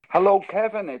Hello,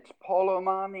 Kevin. It's Paul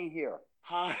O'Mahony here.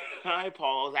 Hi, hi,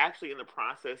 Paul. I was actually in the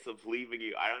process of leaving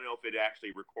you. I don't know if it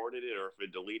actually recorded it or if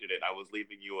it deleted it. I was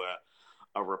leaving you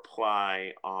a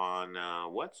reply on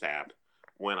WhatsApp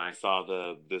when I saw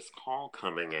the this call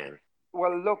coming in.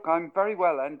 Well, look, I'm very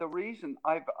well, and the reason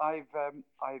I've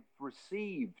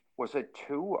received was it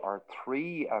two or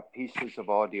three pieces of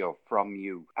audio from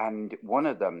you, and one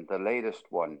of them, the latest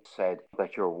one, said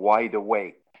that you're wide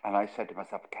awake. And I said to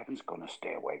myself, Kevin's going to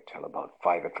stay awake till about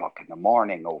 5 o'clock in the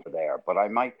morning over there. But I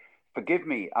might, forgive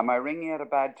me, am I ringing at a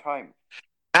bad time?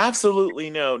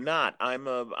 Absolutely no, not. I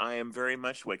am very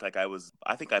much awake.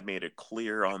 I think I've made it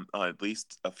clear on at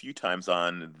least a few times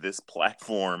on this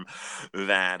platform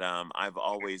that I've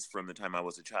always, from the time I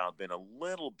was a child, been a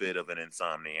little bit of an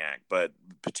insomniac. But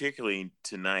particularly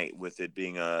tonight, with it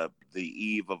being the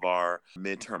eve of our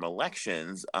midterm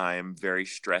elections, I'm very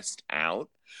stressed out,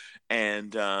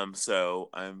 and so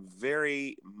I'm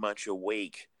very much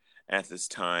awake at this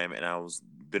time, and I was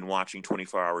been watching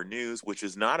 24-hour news, which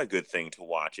is not a good thing to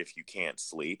watch if you can't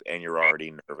sleep and you're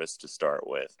already nervous to start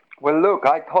with. Well, look,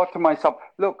 I thought to myself,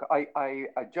 look, I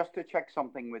just to check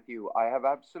something with you, I have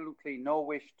absolutely no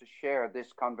wish to share this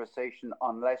conversation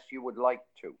unless you would like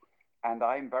to. And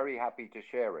I'm very happy to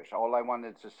share it. All I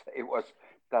wanted to say was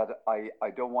that I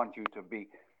don't want you to be,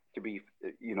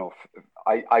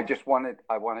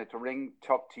 I wanted to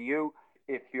talk to you.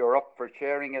 If you're up for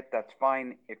sharing it, that's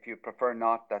fine. If you prefer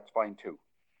not, that's fine too.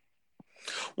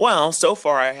 Well, so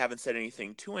far I haven't said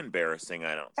anything too embarrassing,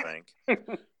 I don't think.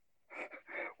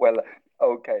 Well,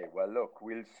 okay. Well, look,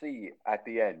 we'll see at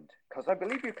the end because I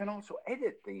believe you can also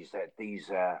edit these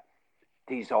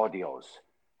audios.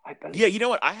 I Yeah, believe. you know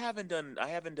what? I haven't done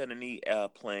any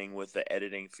playing with the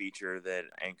editing feature that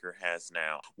Anchor has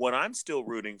now. What I'm still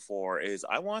rooting for is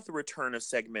I want the return of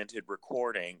segmented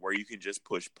recording where you can just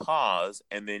push pause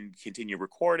and then continue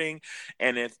recording.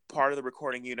 And if part of the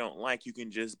recording you don't like, you can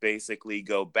just basically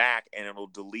go back and it'll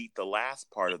delete the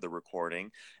last part of the recording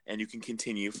and you can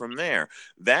continue from there.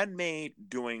 That made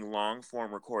doing long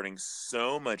form recording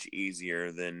so much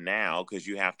easier than now because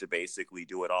you have to basically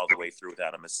do it all the way through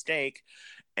without a mistake.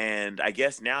 And I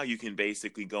guess now you can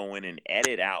basically go in and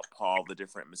edit out all the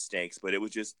different mistakes. But it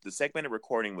was just the segmented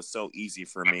recording was so easy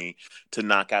for me to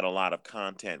knock out a lot of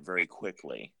content very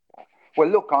quickly. Well,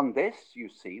 look on this. You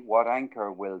see what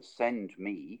Anchor will send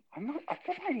me. I'm not. I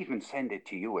think I even send it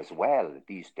to you as well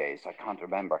these days. I can't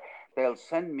remember. They'll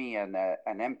send me an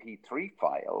MP3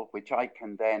 file, which I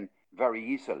can then very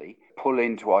easily pull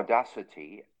into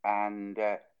Audacity and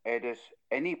edit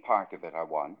any part of it I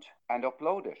want and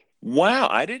upload it. Wow,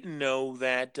 I didn't know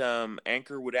that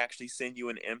Anchor would actually send you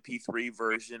an MP3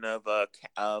 version of a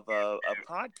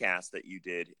podcast that you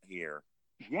did here.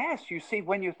 Yes, you see,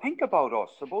 when you think about us,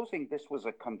 supposing this was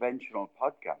a conventional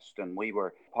podcast and we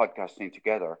were podcasting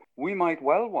together, we might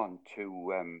well want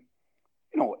to,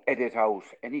 edit out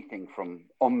anything from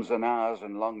ums and ahs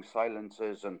and long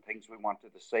silences and things we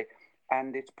wanted to say.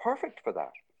 And it's perfect for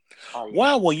that. I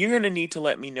Wow, well, you're going to need to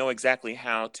let me know exactly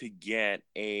how to get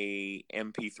a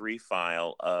MP3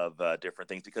 file of different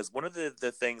things because one of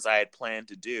the things I had planned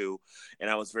to do, and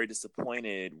I was very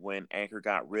disappointed when Anchor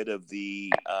got rid of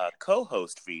the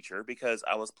co-host feature because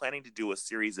I was planning to do a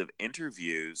series of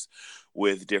interviews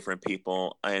with different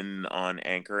people and on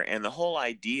Anchor, and the whole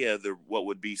idea, the what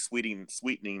would be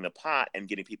sweetening the pot and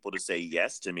getting people to say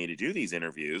yes to me to do these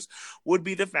interviews would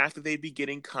be the fact that they'd be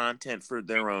getting content for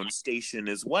their own station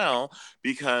as well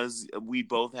because we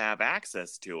both have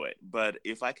access to it. But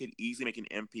if I could easily make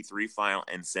an MP3 file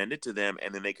and send it to them,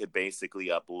 and then they could basically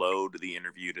upload the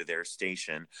interview to their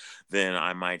station, then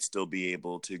I might still be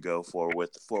able to go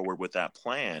forward with that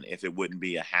plan if it wouldn't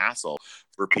be a hassle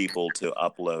for people to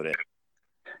upload it.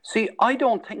 see, I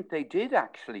don't think they did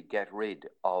actually get rid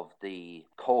of the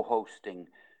co hosting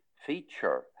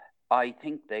feature. I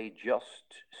think they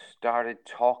just started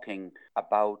talking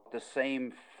about the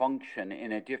same function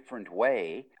in a different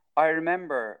way. I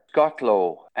remember Scott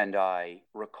Lowe and I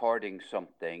recording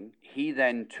something. He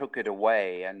then took it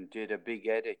away and did a big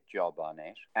edit job on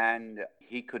it. And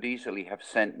he could easily have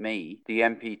sent me the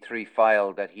MP3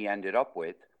 file that he ended up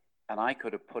with, and I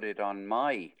could have put it on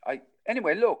my.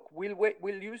 Anyway, look,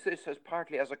 we'll use this as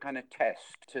partly as a kind of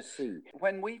test to see.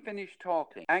 When we finish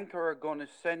talking, Anchor are going to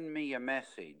send me a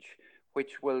message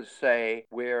which will say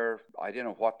we're. I don't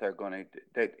know what they're going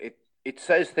to. It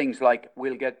says things like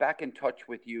we'll get back in touch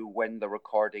with you when the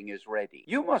recording is ready.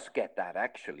 You must get that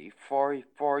actually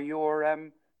for your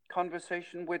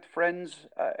conversation with friends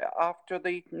after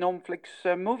the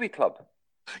Gnomeflix movie club.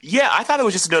 Yeah, I thought it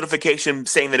was just a notification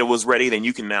saying that it was ready, then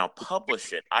you can now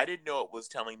publish it. I didn't know it was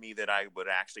telling me that I would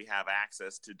actually have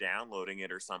access to downloading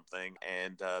it or something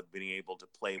and being able to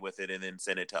play with it and then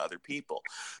send it to other people.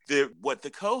 What the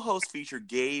co-host feature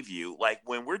gave you, like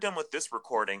when we're done with this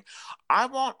recording, I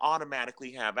won't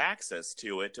automatically have access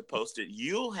to it to post it.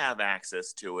 You'll have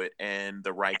access to it and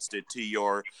the rights to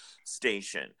your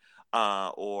station.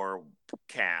 Or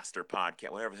cast or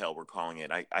podcast, whatever the hell we're calling it.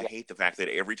 I hate the fact that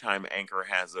every time Anchor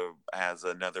has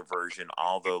another version,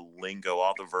 all the lingo,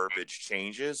 all the verbiage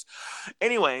changes.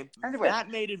 Anyway, that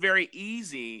made it very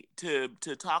easy to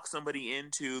talk somebody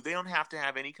into. They don't have to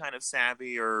have any kind of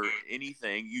savvy or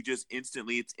anything. You just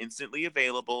it's instantly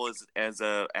available as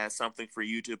something for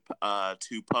you to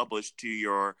publish to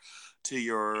your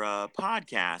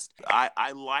podcast.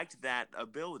 I liked that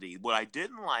ability. What I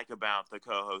didn't like about the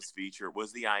co-host feature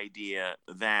was the idea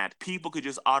that people could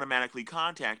just automatically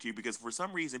contact you, because for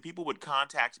some reason people would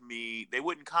contact me. They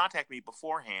wouldn't contact me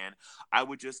beforehand. I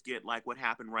would just get, like what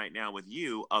happened right now with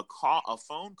you, a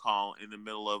phone call in the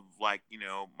middle of, like,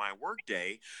 my work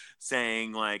day,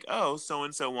 saying like, oh, so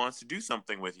and so wants to do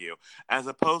something with you, as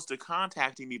opposed to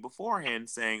contacting me beforehand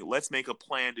saying, let's make a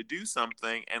plan to do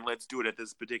something and let's do it at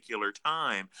this particular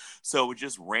time. So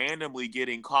just randomly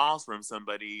getting calls from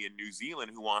somebody in New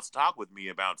Zealand who wants to talk with me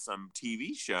about some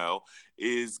TV show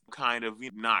is kind of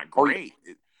not great.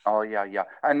 Oh yeah.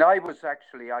 And I was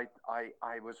actually, I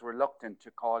was reluctant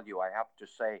to call you. I have to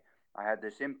say, I had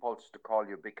this impulse to call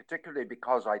you, particularly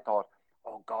because I thought,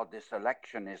 oh God, this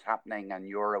election is happening and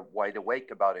you're wide awake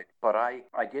about it. But I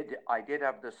did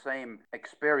have the same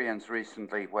experience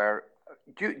recently where,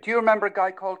 do you remember a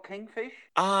guy called Kingfish?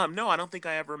 No, I don't think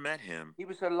I ever met him. He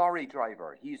was a lorry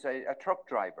driver. He's a truck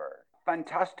driver.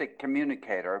 Fantastic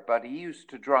communicator, but he used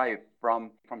to drive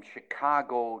from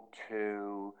Chicago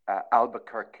to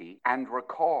Albuquerque and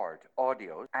record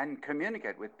audio and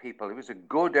communicate with people. He was a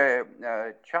good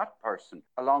chat person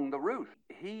along the route.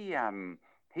 He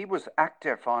was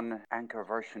active on Anchor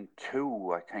version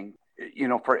 2, I think,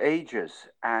 for ages.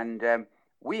 And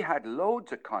we had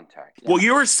loads of contact. Well,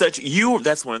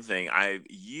 that's one thing.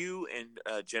 You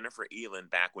and Jennifer Elin,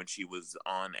 back when she was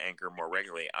on Anchor more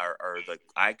regularly, are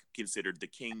I considered the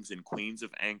kings and queens of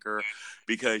Anchor,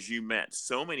 because you met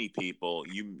so many people.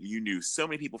 You knew so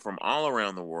many people from all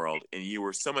around the world, and you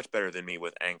were so much better than me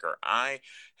with Anchor. I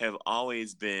have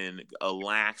always been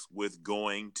lax with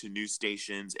going to new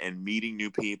stations and meeting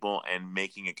new people and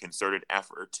making a concerted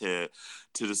effort to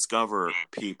discover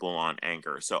people on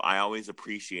Anchor. So I always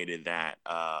appreciated that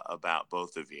about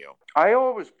both of you. I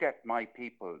always get my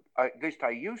people, at least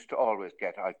I used to always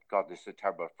get, God, this is a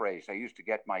terrible phrase, I used to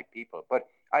get my people, but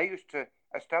I used to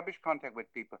establish contact with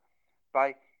people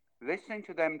by listening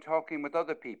to them talking with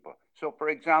other people. So, for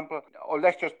example,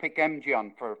 let's just pick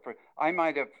MGon for I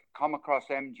might have come across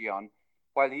MGon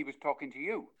while he was talking to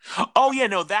you. Oh yeah,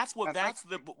 no,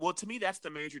 to me that's the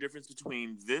major difference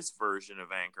between this version of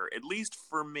Anchor, at least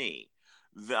for me.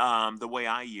 The way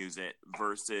I use it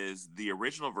versus the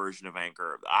original version of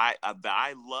Anchor.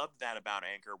 I love that about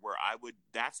Anchor, where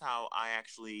that's how I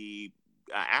actually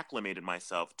acclimated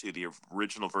myself to the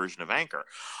original version of Anchor.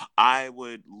 I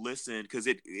would listen because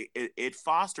it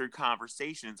fostered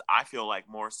conversations, I feel like,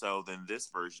 more so than this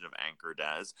version of Anchor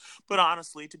does. But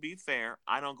honestly, to be fair,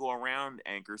 I don't go around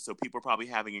Anchor, so people are probably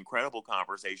having incredible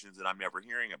conversations that I'm never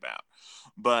hearing about.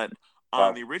 But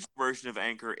on the original version of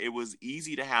Anchor, it was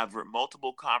easy to have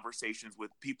multiple conversations with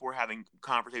people. Were having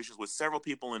conversations with several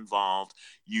people involved.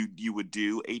 You would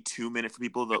do a 2-minute,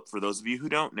 for those of you who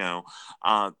don't know,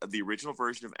 the original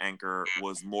version of Anchor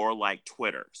was more like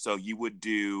Twitter. So you would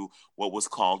do what was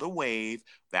called a wave.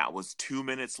 That was 2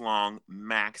 minutes long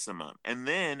maximum. And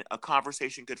then a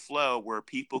conversation could flow where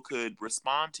people could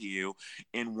respond to you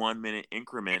in 1 minute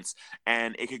increments,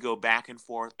 and it could go back and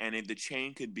forth, and the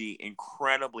chain could be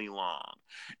incredibly long.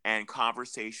 And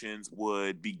conversations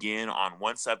would begin on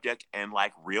one subject and,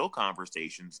 like real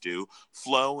conversations do,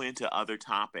 flow into other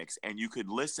topics. And you could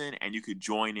listen and you could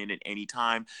join in at any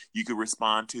time. You could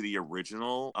respond to the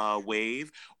original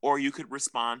wave, or you could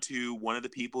respond to one of the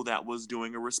people that was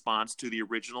doing a response to the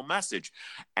original message.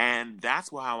 And that's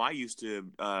how I used to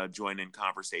join in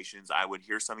conversations. I would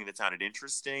hear something that sounded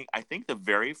interesting. I think the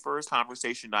very first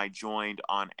conversation I joined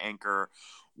on Anchor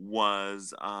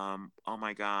was oh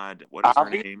my God, what is her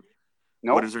name?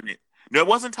 No. What is her name? No, it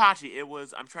wasn't Tachi. It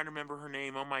was, I'm trying to remember her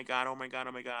name. Oh my God.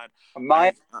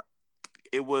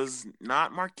 It was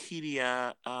not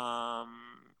Marketia.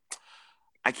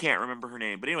 I can't remember her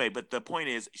name, but anyway. But the point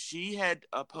is, she had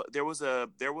there was a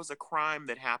crime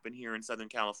that happened here in Southern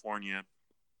California,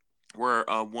 where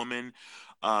a woman,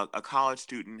 a college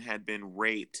student, had been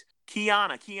raped,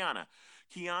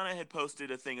 Kiana had posted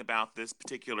a thing about this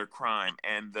particular crime,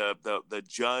 and the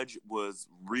judge was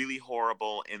really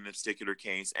horrible in this particular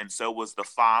case, and so was the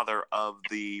father of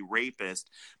the rapist,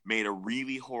 made a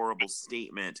really horrible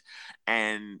statement,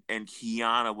 and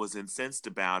Kiana was incensed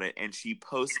about it, and she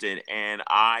posted, and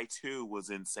I too was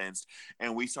incensed,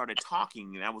 and we started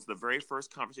talking, and that was the very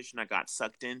first conversation I got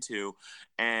sucked into,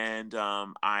 and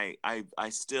I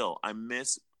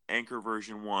miss Anchor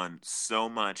version 1 so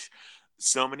much.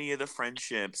 So many of the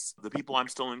friendships, the people I'm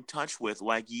still in touch with,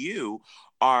 like you,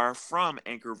 are from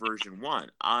Anchor version 1.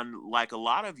 Unlike a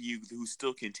lot of you who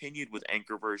still continued with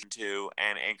Anchor version 2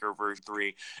 and Anchor version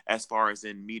 3, as far as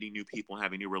in meeting new people and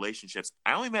having new relationships,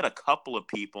 I only met a couple of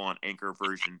people on Anchor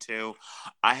version 2.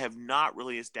 I have not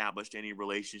really established any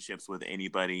relationships with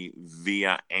anybody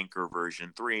via Anchor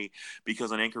version 3,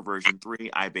 because on Anchor version 3,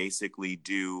 I basically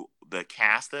do the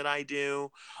cast that I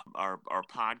do, our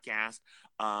podcast.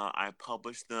 I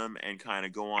publish them and kind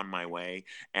of go on my way,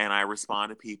 and I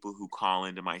respond to people who call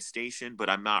into my station,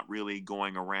 but I'm not really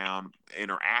going around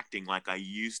interacting like I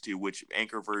used to, which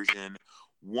Anchor version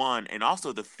 1, and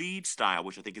also the feed style,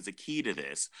 which I think is a key to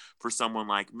this for someone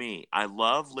like me. I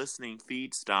love listening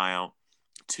feed style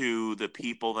to the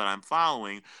people that I'm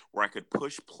following, where I could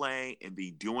push play and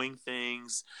be doing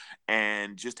things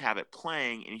and just have it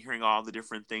playing and hearing all the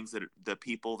different things that the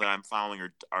people that I'm following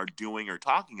are doing or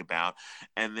talking about.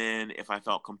 And then if I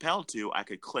felt compelled to, I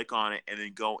could click on it and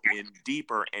then go in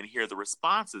deeper and hear the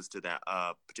responses to that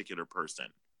particular person.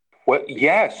 Well,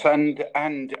 yes,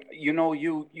 and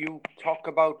you talk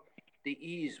about the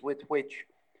ease with which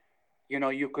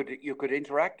you could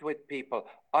interact with people.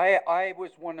 I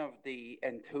was one of the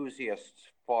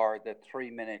enthusiasts for the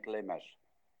 3-minute limit,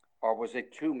 or was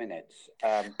it 2 minutes?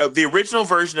 The original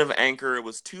version of Anchor, it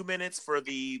was 2 minutes for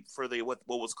the what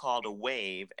was called a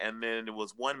wave, and then it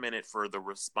was 1 minute for the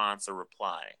response or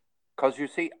reply. Because you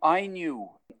see, I knew,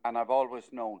 and I've always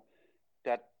known,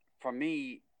 that for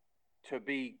me to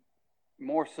be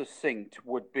more succinct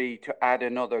would be to add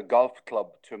another golf club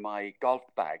to my golf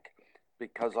bag,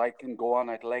 because I can go on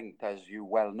at length, as you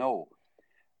well know.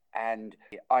 And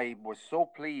I was so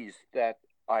pleased that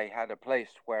I had a place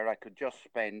where I could just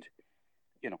spend,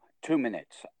 2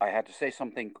 minutes. I had to say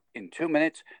something in 2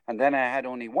 minutes, and then I had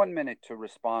only 1 minute to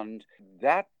respond.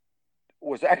 That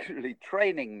was actually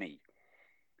training me.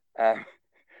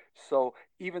 So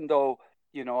even though,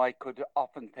 I could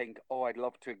often think, oh, I'd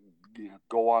love to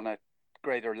go on at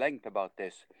greater length about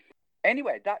this.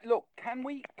 Anyway, can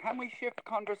we shift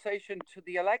conversation to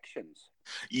the elections?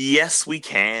 Yes, we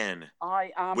can.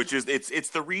 I am. Which is it's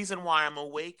the reason why I'm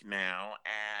awake now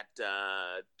at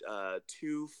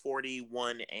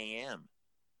 2:41 a.m.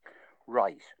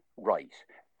 Right.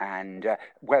 And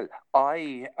well,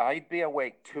 I'd be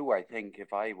awake too, I think,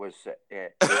 if I was.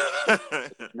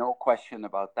 No question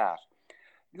about that.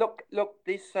 Look,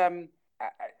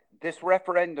 this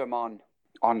referendum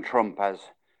on Trump, as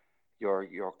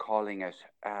you're calling it.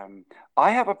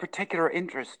 I have a particular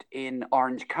interest in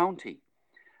Orange County.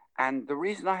 And the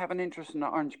reason I have an interest in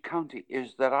Orange County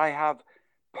is that I have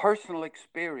personal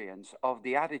experience of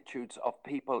the attitudes of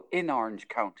people in Orange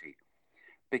County.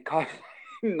 Because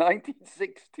in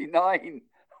 1969,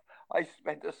 I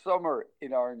spent a summer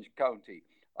in Orange County.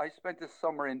 I spent a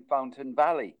summer in Fountain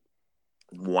Valley.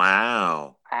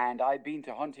 Wow. And I'd been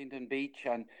to Huntington Beach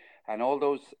and all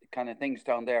those kind of things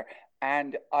down there.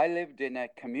 And I lived in a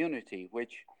community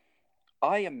which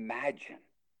I imagine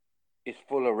is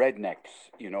full of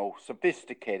rednecks,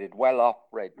 sophisticated, well-off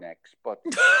rednecks, but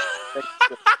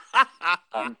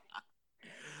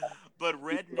but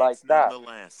rednecks like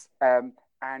nonetheless.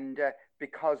 And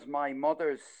because my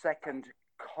mother's second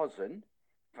cousin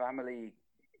family,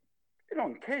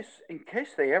 in case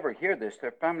they ever hear this,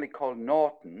 their family called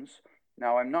Nortons.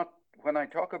 Now, when I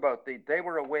talk about they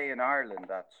were away in Ireland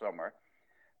that summer,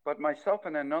 but myself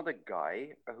and another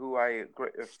guy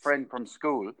a friend from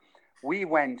school, we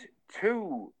went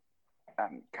to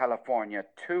California,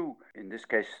 to, in this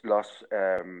case,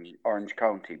 Orange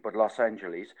County, but Los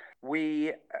Angeles.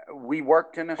 We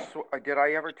worked in did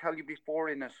I ever tell you before,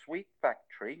 in a sweet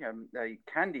factory, a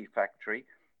candy factory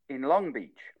in Long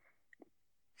Beach?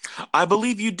 I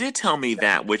believe you did tell me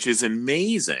that, which is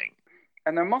amazing.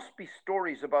 And there must be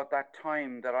stories about that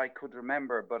time that I could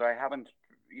remember, but I haven't,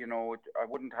 I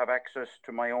wouldn't have access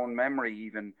to my own memory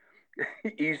even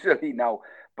easily now.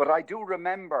 But I do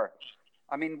remember.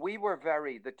 I mean,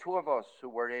 the two of us who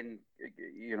were in,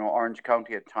 Orange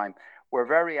County at the time, were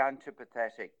very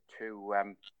antipathetic to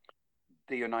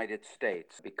the United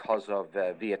States because of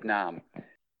Vietnam.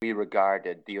 We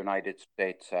regarded the United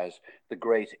States as the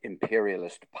great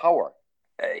imperialist power.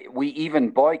 We even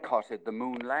boycotted the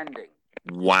moon landing.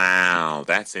 Wow,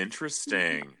 that's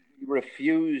interesting. We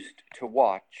refused to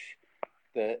watch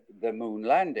the moon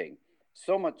landing.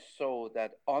 So much so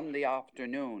that on the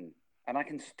afternoon, and I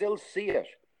can still see it,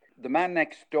 the man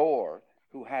next door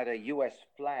who had a US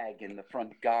flag in the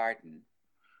front garden,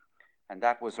 and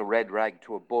that was a red rag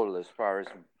to a bull as far as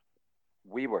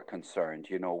we were concerned.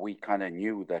 You know, we kind of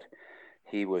knew that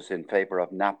he was in favor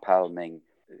of napalming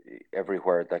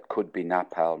everywhere that could be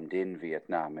napalmed in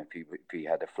Vietnam if he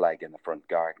had a flag in the front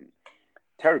garden.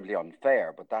 Terribly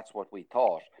unfair, but that's what we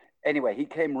thought. Anyway, he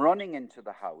came running into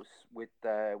the house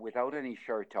without any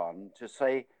shirt on to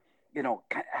say, you know,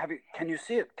 can you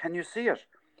see it? Can you see it?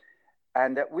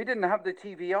 And we didn't have the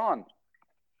TV on,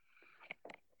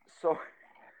 so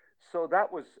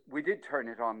that was, we did turn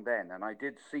it on then, and I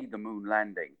did see the moon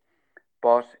landing,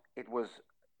 but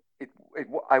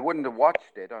I wouldn't have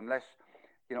watched it unless,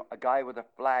 you know, a guy with a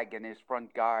flag in his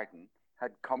front garden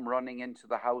had come running into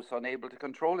the house unable to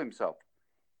control himself.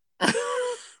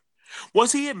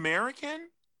 Was he American?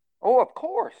 Oh, of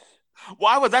course.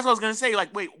 Well, that's what I was going to say.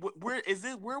 Like, wait,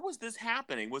 where was this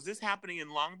happening? Was this happening in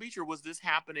Long Beach, or was this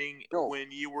happening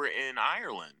when you were in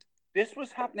Ireland? This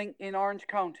was happening in Orange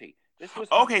County. This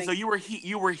was okay. So you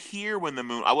were here when the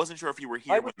moon. I wasn't sure if you were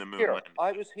here when the moon landed.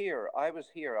 I was here. I was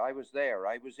there.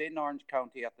 I was in Orange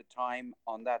County at the time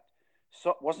on that.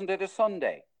 So wasn't it a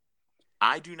Sunday?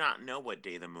 I do not know what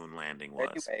day the moon landing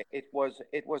was. Anyway,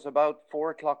 it was about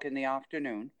 4:00 in the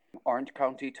afternoon, Orange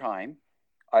County time.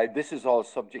 This is all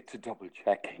subject to double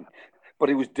checking, but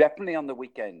it was definitely on the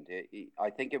weekend. I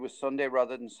think it was Sunday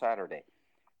rather than Saturday.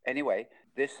 Anyway,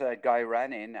 this guy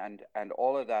ran in and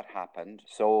all of that happened.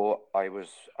 So I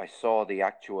saw the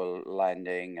actual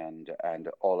landing and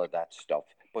all of that stuff.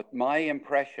 But my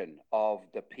impression of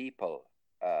the people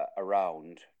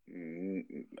around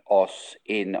us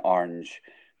in Orange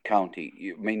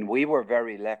County, I mean, we were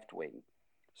very left wing,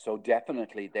 so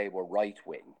definitely they were right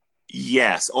wing.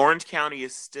 Yes, Orange County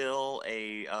is still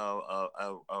a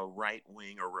right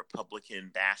wing or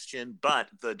Republican bastion, but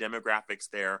the demographics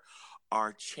there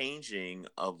are changing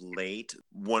of late.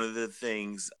 One of the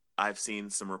things I've seen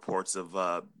some reports of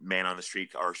man on the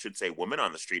street, or I should say women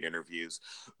on the street interviews,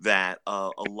 that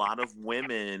a lot of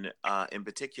women in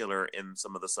particular in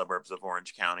some of the suburbs of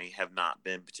Orange County have not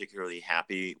been particularly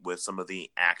happy with some of the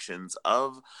actions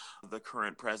of the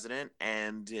current president.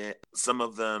 And some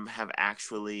of them have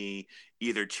actually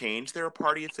either changed their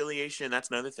party affiliation. That's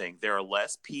another thing. There are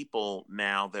less people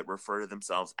now that refer to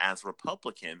themselves as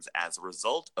Republicans as a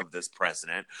result of this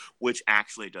president, which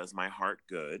actually does my heart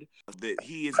good. That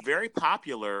he is very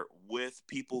popular with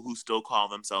people who still call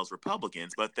themselves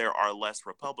Republicans, but there are less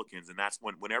Republicans. And that's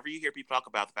whenever you hear people talk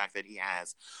about the fact that he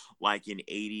has like an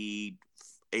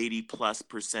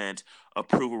 80+%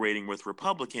 approval rating with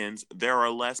Republicans, there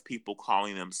are less people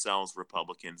calling themselves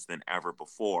Republicans than ever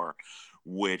before,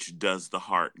 which does the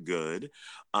heart good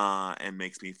and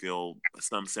makes me feel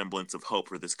some semblance of hope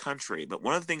for this country. But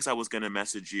one of the things I was going to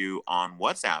message you on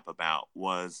WhatsApp about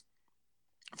was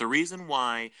the reason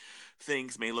why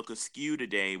things may look askew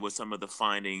today with some of the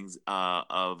findings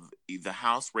of the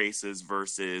House races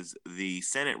versus the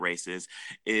Senate races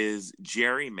is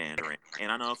gerrymandering.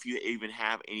 And I don't know if you even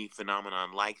have any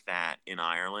phenomenon like that in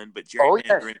Ireland, but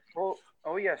gerrymandering...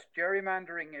 Oh, yes.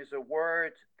 Gerrymandering is a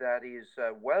word that is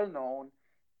well known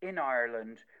in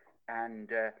Ireland, and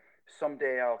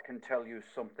someday I can tell you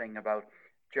something about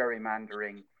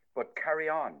gerrymandering. But carry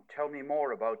on. Tell me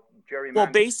more about gerrymandering. Well,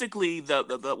 basically,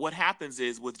 the what happens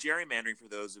is with gerrymandering, for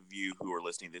those of you who are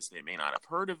listening to this, they may not have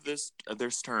heard of this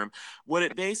term. What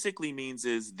it basically means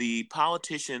is the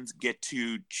politicians get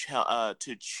to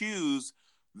choose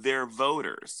their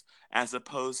voters as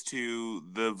opposed to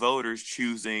the voters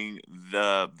choosing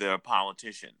the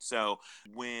politician. So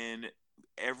when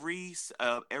every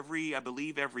I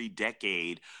believe every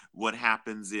decade, what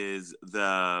happens is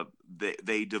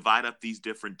they divide up these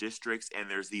different districts, and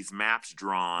there's these maps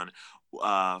drawn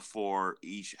for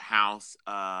each House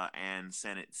and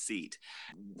Senate seat.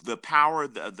 The power,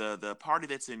 the party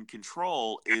that's in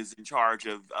control is in charge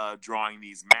of drawing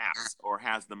these maps, or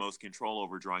has the most control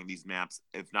over drawing these maps,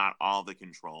 if not all the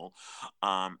control.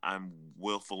 I'm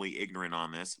willfully ignorant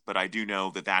on this, but I do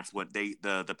know that that's what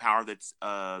the power that's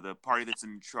the party that's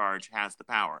in charge has the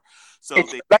power. So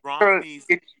they draw these.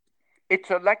 It's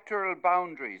electoral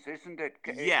boundaries, isn't it?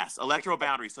 Yes, electoral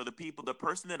boundaries. So the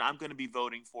person that I'm going to be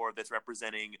voting for that's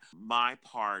representing my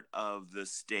part of the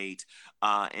state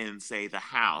in, say, the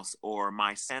House, or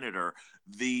my senator,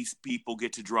 these people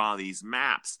get to draw these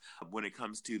maps when it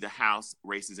comes to the House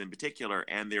races in particular,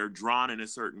 and they're drawn in a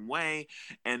certain way.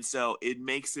 And so it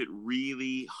makes it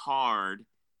really hard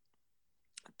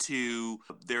to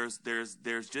there's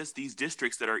just these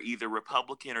districts that are either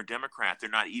Republican or Democrat. They're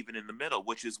not even in the middle,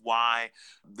 which is why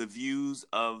the views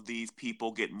of these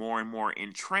people get more and more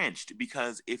entrenched,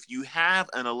 because if you have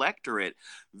an electorate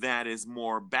that is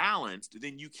more balanced,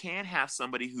 then you can't have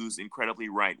somebody who's incredibly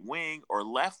right wing or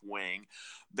left wing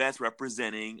that's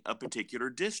representing a particular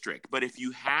district. But if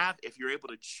you're able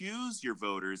to choose your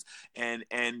voters and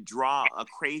draw a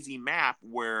crazy map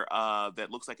where that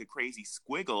looks like a crazy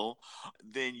squiggle,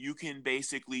 then you can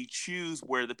basically choose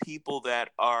where the people that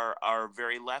are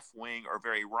very left wing or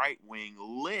very right wing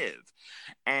live.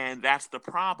 And that's the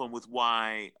problem with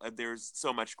why there's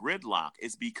so much gridlock,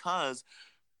 is because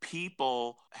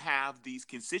people have these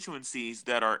constituencies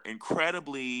that are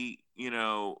incredibly,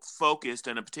 focused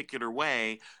in a particular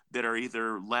way, that are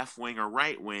either left wing or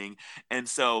right wing. And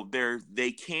so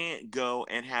they can't go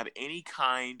and have any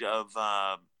kind of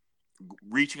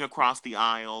reaching across the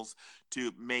aisles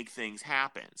to make things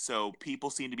happen. So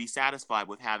people seem to be satisfied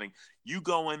with having you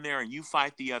go in there and you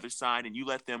fight the other side and you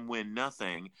let them win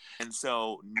nothing. And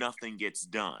so nothing gets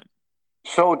done.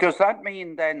 So does that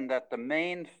mean then that the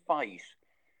main fight,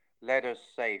 let us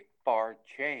say, for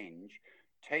change,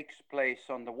 takes place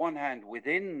on the one hand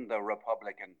within the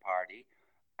Republican Party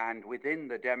and within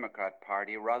the Democrat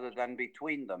Party rather than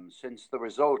between them, since the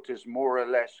result is more or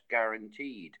less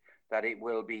guaranteed that it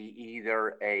will be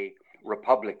either a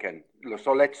Republican.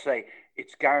 So let's say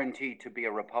it's guaranteed to be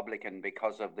a Republican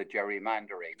because of the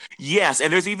gerrymandering. Yes,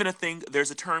 and there's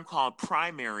a term called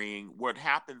primarying. What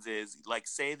happens is, like,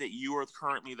 say that you are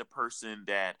currently the person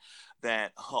that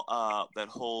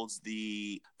holds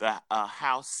the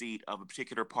House seat of a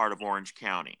particular part of Orange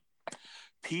County.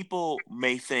 People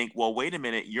may think, well, wait a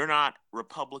minute, you're not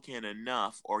Republican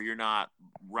enough, or you're not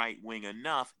right wing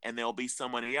enough, and there'll be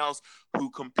somebody else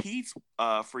who competes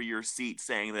for your seat,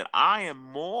 saying that I am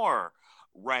more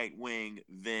right wing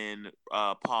than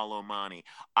Paul Omani.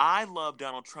 I love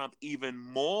Donald Trump even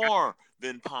more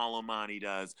than Paul Omani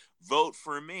does. Vote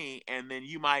for me, and then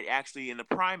you might actually, in the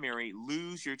primary,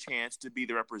 lose your chance to be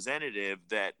the representative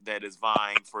that is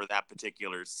vying for that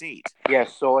particular seat.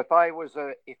 Yes. So if I was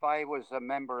a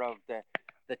member of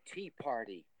the Tea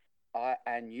Party,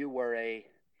 and you were a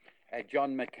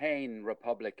John McCain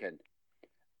Republican,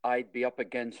 I'd be up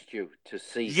against you to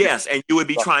see. Yes, and you would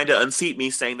be trying to unseat me,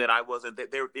 saying that I wasn't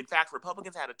there. In fact,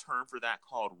 Republicans had a term for that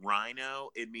called rhino.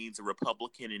 It means a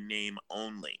Republican in name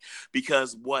only,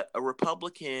 because what a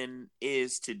Republican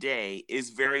is today is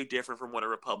very different from what a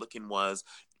Republican was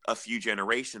a few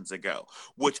generations ago,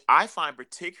 which I find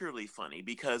particularly funny,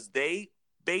 because they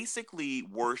basically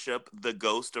worship the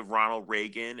ghost of Ronald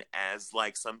Reagan as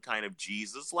like some kind of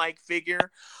Jesus-like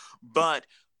figure. But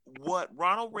what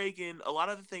Ronald Reagan, a lot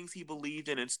of the things he believed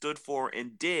in and stood for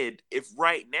and did, if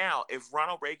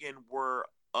Ronald Reagan were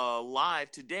alive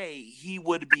today, he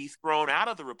would be thrown out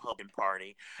of the Republican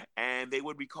Party, and they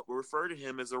would refer to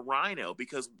him as a rhino,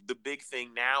 because the big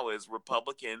thing now is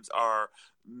Republicans are,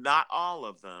 not all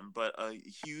of them, but a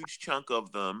huge chunk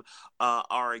of them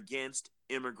are against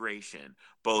immigration,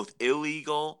 both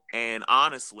illegal and,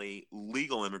 honestly,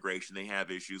 legal immigration. They have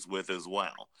issues with as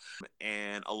well.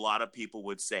 And a lot of people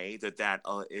would say that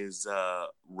is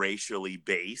racially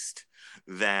based,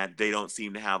 that they don't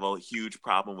seem to have a huge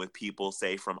problem with people,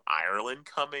 say, from Ireland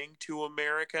coming to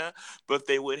America, but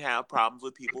they would have problems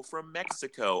with people from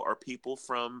Mexico, or people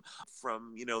from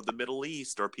the Middle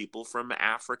East, or people from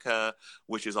Africa,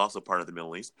 which is also part of the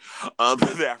Middle East,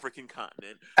 the African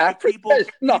continent.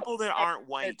 People that aren't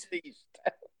white.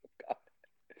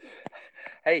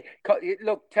 Hey,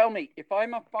 look, tell me, if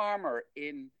I'm a farmer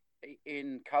in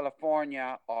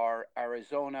California or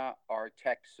Arizona or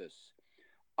Texas,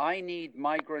 I need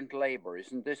migrant labor.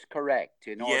 Isn't this correct?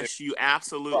 Yes, you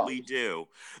absolutely do.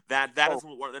 That is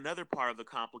another part of the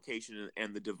complication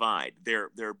and the divide.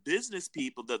 They're business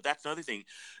people. That's another thing.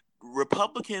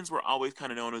 Republicans were always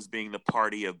kind of known as being the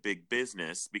party of big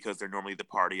business, because they're normally the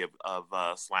party of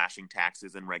slashing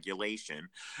taxes and regulation,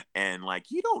 and like,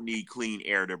 you don't need clean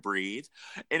air to breathe.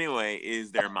 Anyway,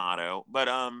 is their motto. But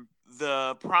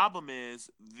the problem is,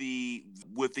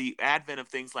 with the advent of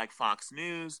things like Fox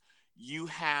News, you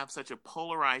have such a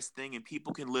polarized thing, and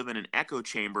people can live in an echo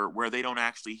chamber where they don't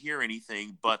actually hear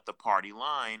anything but the party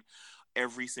line.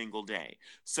 every single day.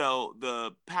 So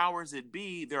the powers that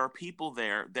be, there are people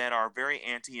there that are very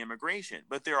anti-immigration,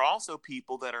 but there are also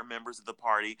people that are members of the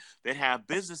party that have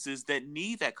businesses that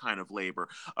need that kind of labor.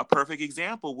 A perfect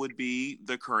example would be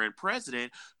the current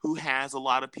president, who has a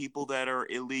lot of people that are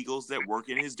illegals that work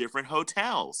in his different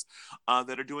hotels,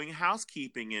 that are doing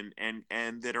housekeeping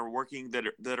and that are working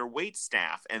that are wait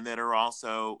staff and that are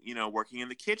also working in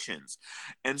the kitchens.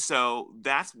 And so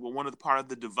that's one of the part of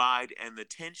the divide and the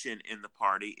tension in the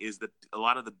party is that a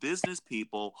lot of the business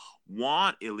people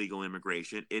want illegal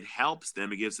immigration. It helps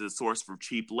them. It gives it a source for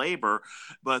cheap labor,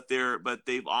 but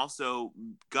they've also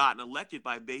gotten elected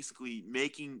by basically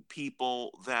making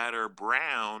people that are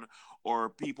brown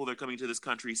or people that are coming to this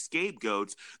country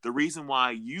scapegoats. The reason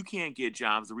why you can't get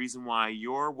jobs, the reason why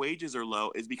your wages are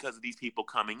low is because of these people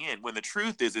coming in. When the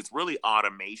truth is, it's really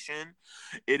automation.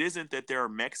 It isn't that there are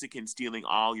Mexicans stealing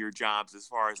all your jobs as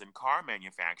far as in car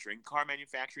manufacturing. Car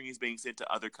manufacturing is being sent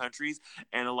to other countries,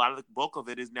 and a lot of the bulk of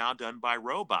it is now done by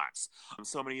robots.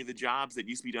 So many of the jobs that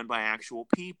used to be done by actual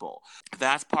people.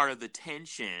 That's part of the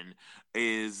tension,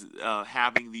 is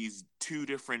having these two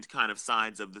different kind of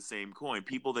sides of the same coin.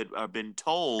 People that have been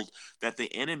told that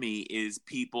the enemy is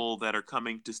people that are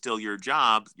coming to steal your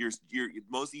jobs.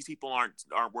 Most of these people aren't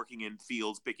working in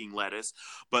fields picking lettuce,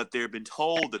 but they've been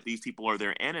told that these people are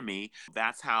their enemy.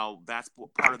 That's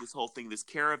part of this whole thing, this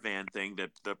caravan thing, that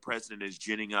the president is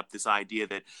ginning up this idea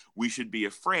that we should be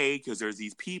afraid because there's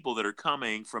these people that are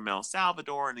coming from El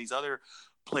Salvador and these other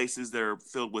places that are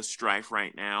filled with strife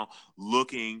right now,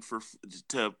 looking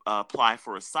to apply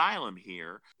for asylum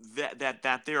here,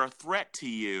 that they're a threat to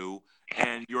you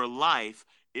and your life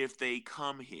if they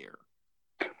come here.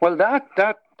 Well,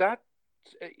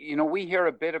 we hear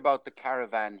a bit about the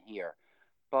caravan here,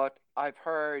 but I've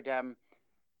heard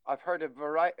a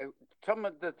variety. Some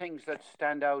of the things that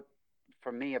stand out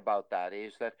for me about that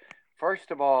is that, first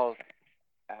of all,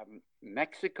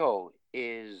 Mexico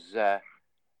is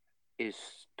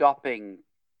stopping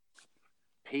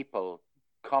people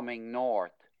coming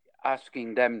north,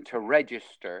 asking them to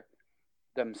register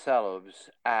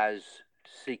themselves as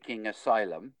seeking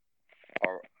asylum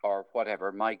or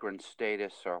whatever, migrant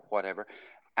status or whatever.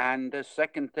 And the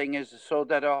second thing is so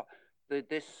that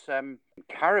this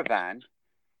caravan,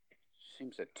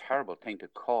 seems a terrible thing to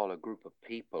call a group of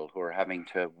people who are having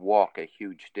to walk a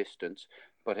huge distance.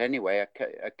 But anyway,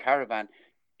 a caravan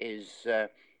is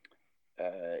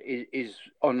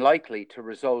unlikely to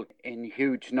result in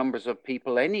huge numbers of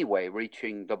people anyway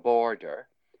reaching the border.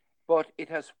 But it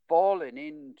has fallen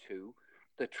into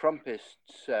the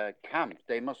Trumpists' camp.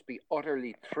 They must be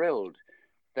utterly thrilled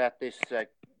that this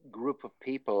group of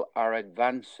people are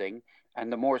advancing,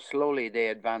 and the more slowly they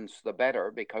advance, the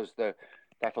better, because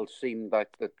that'll seem like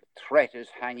the threat is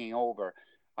hanging over.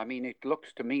 I mean, it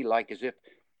looks to me like as if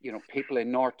people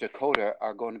in North Dakota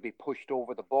are going to be pushed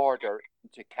over the border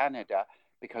into Canada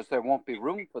because there won't be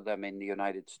room for them in the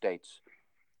United States.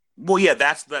 Well, yeah,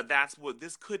 that's what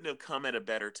this couldn't have come at a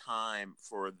better time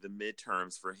for the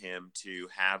midterms for him to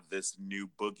have this new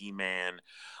boogeyman,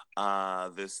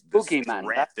 this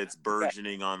threat that's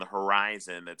burgeoning on the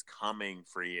horizon that's coming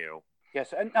for you.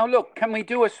 Yes, and now look, can we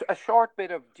do a short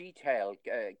bit of detail,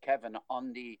 Kevin,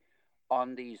 on these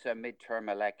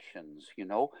midterm elections?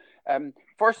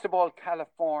 First of all,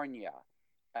 California.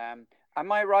 Am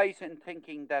I right in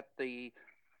thinking that the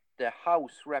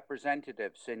House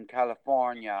representatives in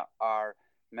California are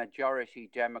majority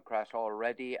Democrat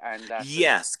already, and that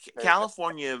yes,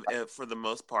 California for the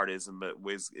most part is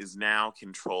now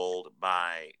controlled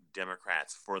by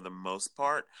Democrats for the most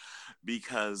part,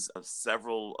 because of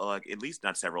several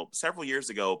years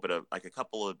ago, but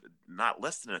not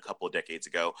less than a couple of decades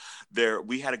ago,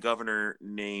 we had a governor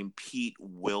named Pete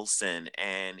Wilson,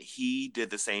 and he did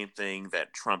the same thing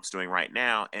that Trump's doing right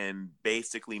now, and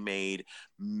basically made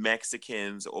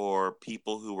Mexicans or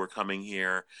people who were coming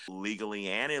here legally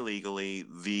and illegally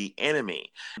the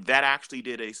enemy. That actually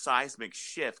did a seismic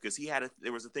shift, because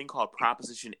there was a thing called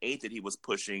Proposition 8 that he was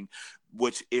pushing,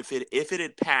 which if it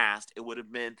had passed, it would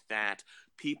have meant that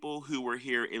people who were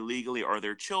here illegally or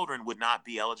their children would not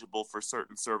be eligible for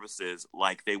certain services,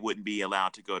 like they wouldn't be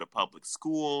allowed to go to public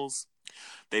schools.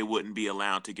 They wouldn't be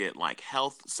allowed to get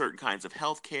certain kinds of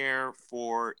health care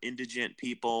for indigent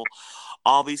people,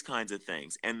 all these kinds of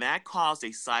things. And that caused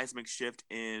a seismic shift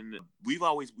we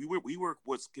were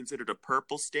what's considered a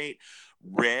purple state.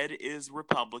 Red is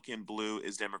Republican, blue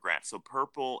is Democrat. So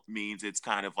purple means it's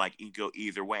kind of like you go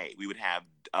either way. We would have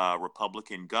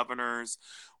Republican governors.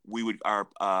 we'd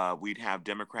have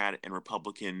Democrat and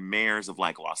Republican mayors of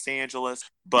like Los Angeles,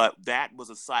 but that was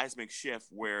a seismic shift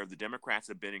where the Democrats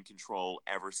have been in control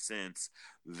ever since.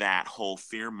 That whole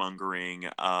fear mongering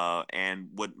and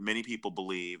what many people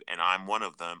believe, and I'm one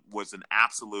of them, was an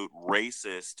absolute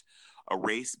a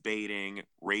race baiting,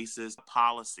 racist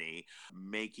policy,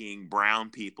 making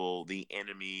brown people the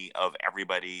enemy of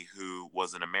everybody who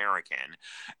was an American.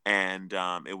 And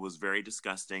it was very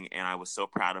disgusting. And I was so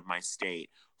proud of my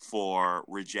state for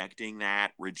rejecting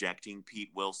that, rejecting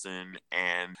Pete Wilson,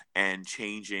 and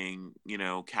changing,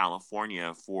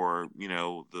 California for,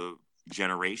 the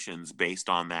generations based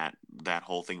on that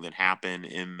whole thing that happened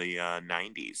in the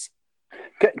 90s.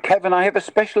 Kevin, I have a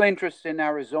special interest in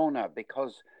Arizona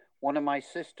because one of my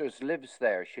sisters lives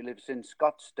there. She lives in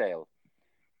Scottsdale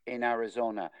in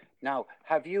Arizona. Now,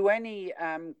 have you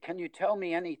can you tell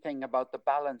me anything about the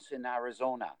balance in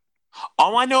Arizona?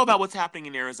 All I know about what's happening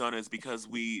in Arizona is because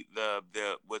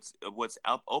what's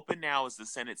up open now is the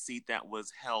Senate seat that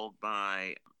was held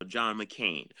by John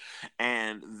McCain,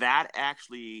 and that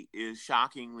actually is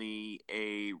shockingly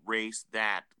a race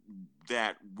that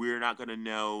we're not going to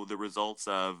know the results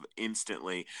of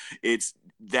instantly. It's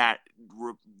that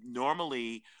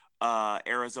normally.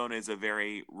 Arizona is a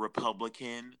very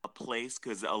Republican place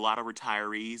because a lot of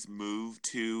retirees move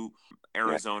to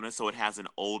Arizona, so it has an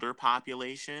older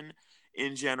population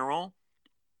in general.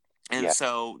 And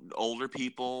so older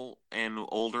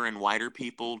and whiter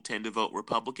people tend to vote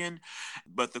Republican.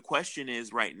 But the question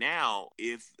is right now,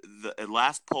 if the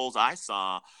last polls I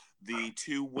saw, the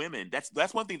two women,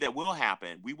 that's one thing that will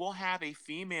happen. We will have a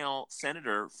female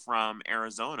senator from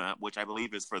Arizona, which I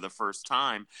believe is for the first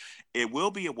time. It will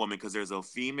be a woman because there's a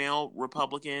female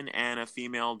Republican and a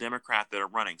female Democrat that are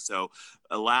running. So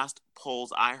the last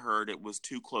polls I heard, it was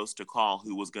too close to call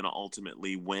who was going to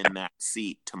ultimately win that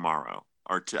seat tomorrow.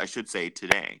 I should say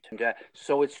today. And,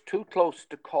 so it's too close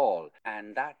to call.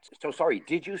 And sorry,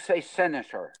 did you say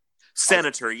senator?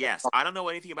 Senator, yes. I don't know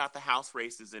anything about the House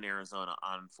races in Arizona,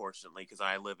 unfortunately, because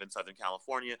I live in Southern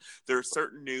California. There are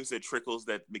certain news that trickles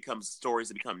that becomes stories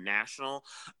that become national.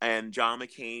 And John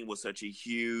McCain was such a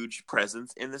huge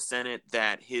presence in the Senate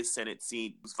that his Senate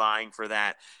seat was vying for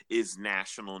that is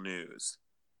national news.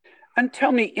 And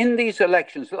tell me, in these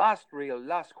elections, last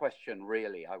question,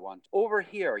 really, I want. Over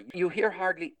here, you hear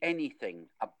hardly anything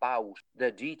about the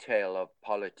detail of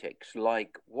politics,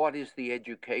 like what is the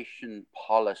education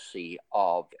policy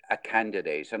of a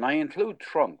candidate. And I include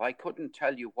Trump. I couldn't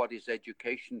tell you what his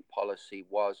education policy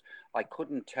was. I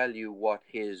couldn't tell you what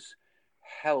his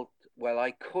health, well,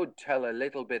 I could tell a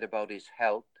little bit about his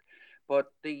health,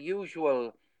 but the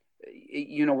usual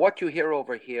what you hear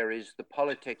over here is the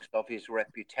politics of his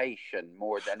reputation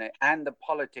more than and the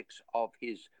politics of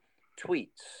his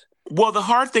tweets. Well, the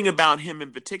hard thing about him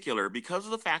in particular, because of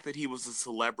the fact that he was a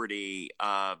celebrity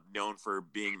known for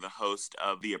being the host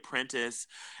of The Apprentice,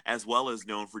 as well as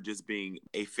known for just being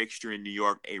a fixture in New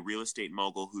York, a real estate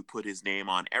mogul who put his name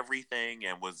on everything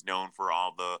and was known for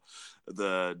all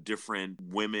the different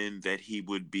women that he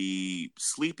would be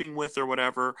sleeping with or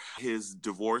whatever. His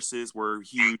divorces were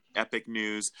huge, epic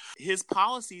news. His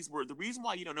policies were, the reason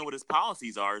why you don't know what his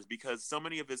policies are is because so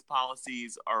many of his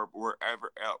policies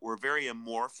were very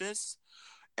amorphous,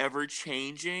 ever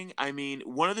changing. I mean,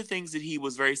 one of the things that he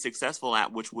was very successful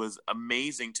at, which was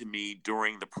amazing to me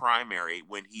during the primary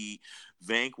when he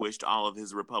vanquished all of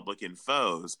his Republican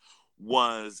foes,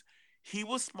 was he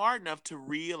was smart enough to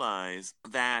realize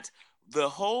that the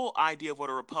whole idea of what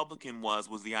a Republican was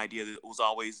the idea that it was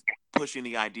always pushing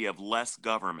the idea of less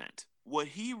government. What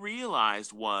he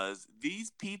realized was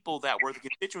these people that were the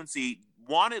constituency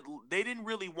they didn't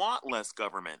really want less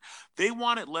government. They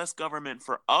wanted less government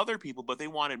for other people, but they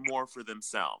wanted more for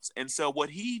themselves. And so what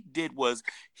he did was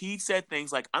he said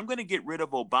things like, I'm going to get rid of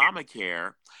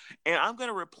Obamacare and I'm going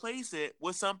to replace it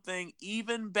with something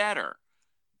even better.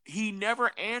 He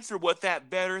never answered what that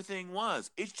better thing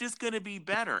was. It's just going to be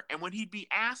better. And when he'd be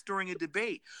asked during a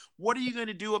debate, what are you going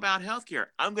to do about healthcare?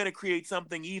 I'm going to create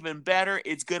something even better.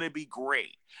 It's going to be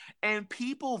great. And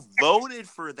people voted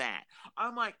for that.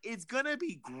 I'm like, it's going to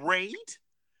be great?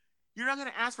 You're not going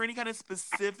to ask for any kind of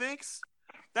specifics?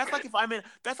 That's like if I'm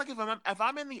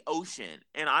in the ocean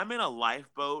and I'm in a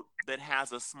lifeboat that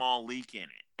has a small leak in it.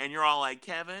 And you're all like,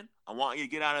 Kevin, I want you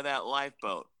to get out of that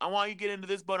lifeboat. I want you to get into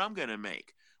this boat I'm going to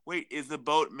make. Wait, is the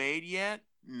boat made yet?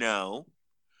 No.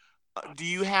 Do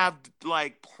you have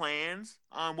like plans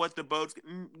on what the boat's?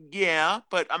 Yeah,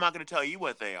 but I'm not going to tell you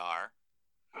what they are.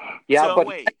 Yeah, so but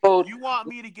wait, you want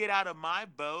me to get out of my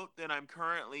boat that I'm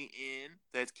currently in,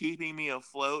 that's keeping me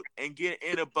afloat, and get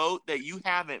in a boat that you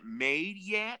haven't made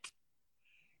yet?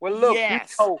 Well, look,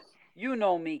 yes. You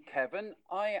know me, Kevin.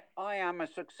 I am a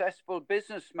successful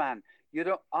businessman.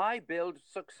 I build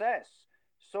success.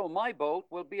 So my boat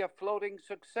will be a floating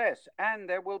success, and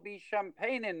there will be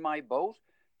champagne in my boat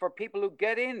for people who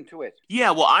get into it. Yeah,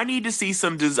 well, I need to see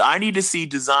I need to see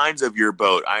designs of your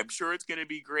boat. I'm sure it's going to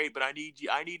be great, but I need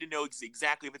to know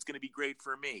exactly if it's going to be great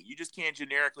for me. You just can't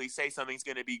generically say something's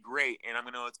going to be great, and I'm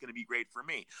going to know it's going to be great for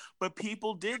me. But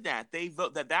people did that. They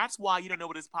vote that. That's why you don't know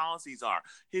what his policies are.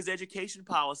 His education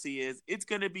policy is it's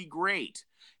going to be great.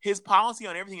 His policy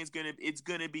on everything is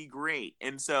going to be great.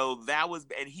 And so that was,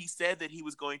 and he said that he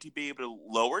was going to be able to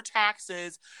lower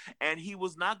taxes, and he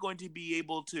was not going to be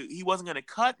able to, he wasn't going to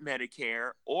cut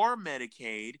Medicare or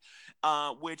Medicaid,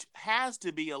 which has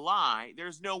to be a lie.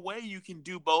 There's no way you can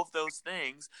do both those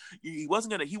things. He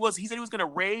wasn't going to, he said he was going to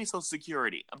raise Social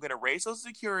Security. I'm going to raise Social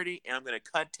Security, and I'm going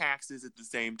to cut taxes at the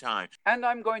same time. And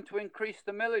I'm going to increase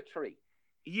the military.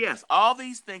 Yes, all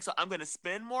these things. So I'm going to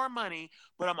spend more money,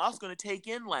 but I'm also going to take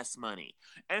in less money.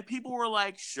 And people were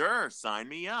like, sure, sign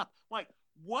me up. Like,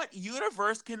 what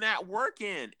universe can that work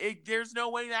in? There's no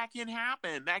way that can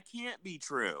happen. That can't be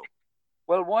true.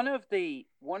 Well, one of the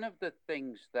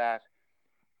things that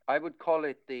I would call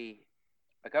it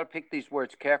I got to pick these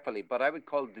words carefully, but I would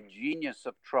call it the genius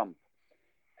of Trump.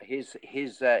 His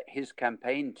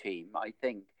campaign team, I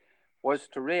think, was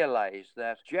to realize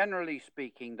that, generally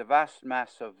speaking, the vast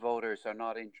mass of voters are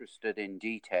not interested in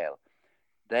detail.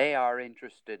 They are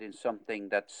interested in something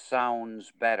that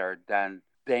sounds better than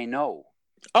they know.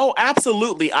 Oh,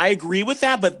 absolutely. I agree with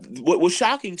that. But what was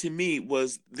shocking to me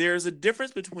was there's a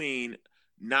difference between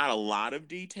not a lot of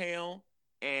detail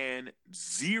and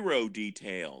zero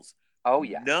details. Oh,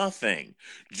 yeah. Nothing.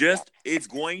 Yeah. Just, it's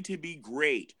going to be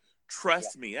great. Yeah.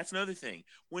 Trust me. That's another thing.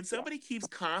 When Yeah. somebody keeps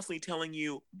constantly telling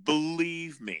you,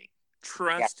 believe me, Yeah.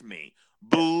 trust me, Yeah.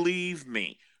 believe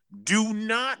me, do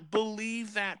not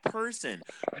believe that person.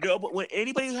 No, but when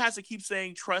anybody who has to keep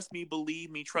saying, trust me,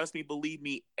 believe me,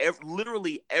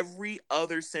 literally every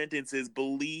other sentence is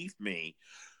believe me,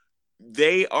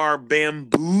 they are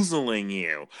bamboozling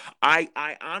you.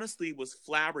 I honestly was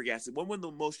flabbergasted. One of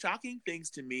the most shocking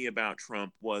things to me about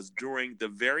Trump was during the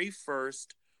very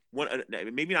first one,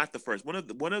 maybe not the first, one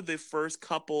of the first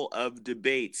couple of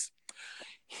debates.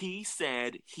 He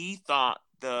said he thought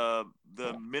the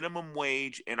minimum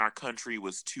wage in our country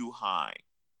was too high.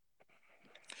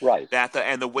 Right. That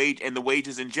the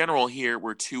wages in general here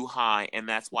were too high, and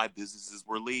that's why businesses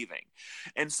were leaving.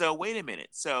 And so, wait a minute.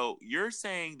 So you're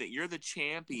saying that you're the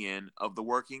champion of the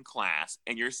working class,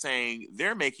 and you're saying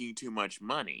they're making too much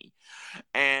money.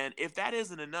 And if that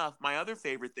isn't enough, my other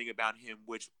favorite thing about him,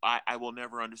 which I will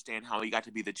never understand how he got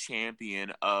to be the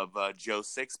champion of Joe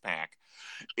Sixpack,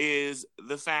 is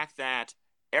the fact that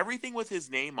everything with his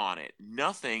name on it,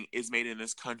 nothing is made in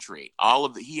this country.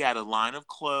 He had a line of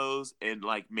clothes in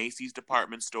like Macy's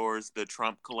department stores, the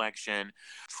Trump collection,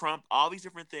 Trump, all these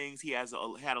different things. He had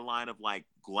a line of like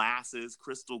glasses,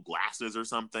 crystal glasses or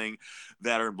something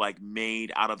that are like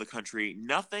made out of the country.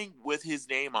 Nothing with his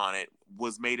name on it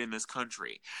was made in this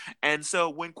country. And so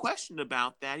when questioned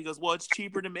about that, he goes, well, it's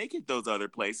cheaper to make it those other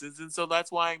places, and so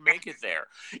that's why I make it there.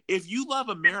 If you love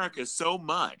America so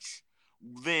much,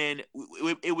 then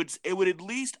it would at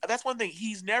least, that's one thing.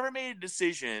 He's never made a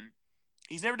decision.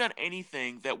 He's never done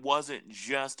anything that wasn't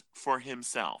just for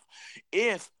himself.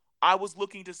 If I was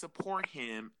looking to support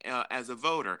him as a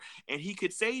voter, and he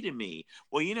could say to me,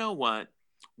 well, you know what?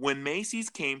 When Macy's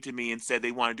came to me and said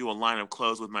they want to do a line of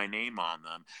clothes with my name on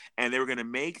them, and they were going to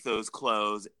make those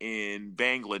clothes in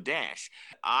Bangladesh,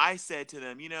 I said to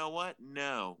them, you know what?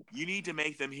 No, you need to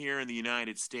make them here in the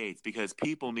United States because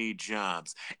people need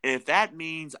jobs. And if that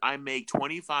means I make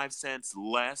 25 cents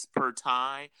less per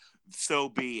tie, so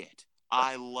be it.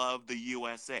 I love the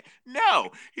USA.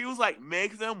 No, he was like,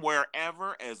 make them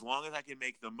wherever as long as I can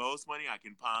make the most money I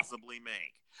can possibly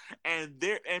make.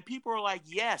 And people are like,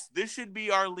 yes, this should be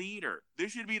our leader.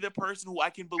 This should be the person who I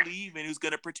can believe in, who's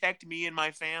going to protect me and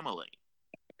my family.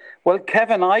 Well,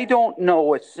 Kevin, I don't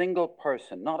know a single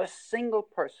person, not a single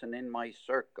person in my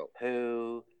circle,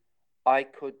 who I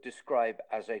could describe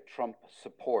as a Trump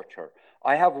supporter.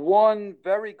 I have one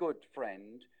very good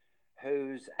friend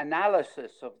whose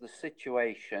analysis of the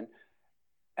situation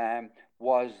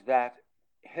was that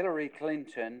Hillary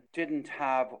Clinton didn't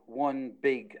have one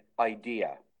big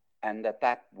idea, and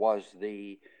that was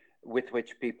the with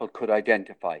which people could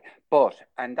identify.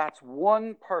 And that's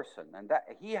one person, and that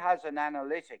he has an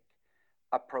analytic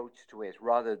approach to it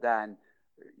rather than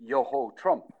yo ho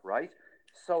Trump, right?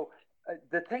 So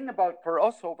the thing about for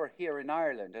us over here in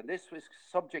Ireland, and this was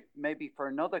subject maybe for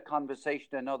another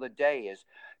conversation another day, is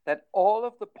that all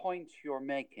of the points you're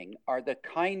making are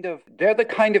they're the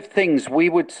kind of things we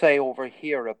would say over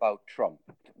here about Trump.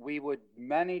 We would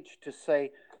manage to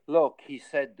say, look, he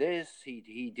said this,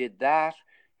 he did that,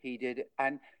 he did,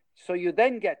 and so you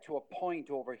then get to a point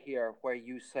over here where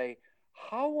you say,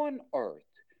 how on earth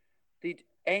did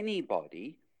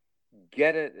anybody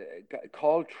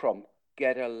call Trump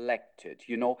get elected?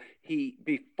 You know,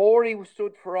 before he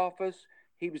stood for office,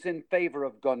 he was in favor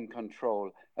of gun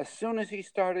control. As soon as he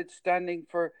started standing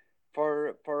for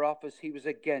office, he was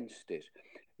against it.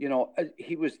 You know,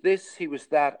 he was this, he was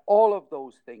that, all of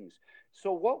those things.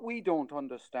 So what we don't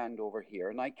understand over here,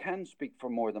 and I can speak for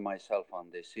more than myself on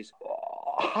this, is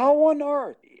how on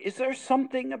earth is there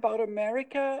something about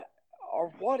America,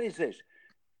 or what is it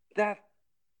that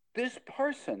this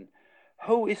person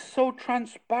who is so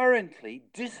transparently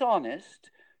dishonest,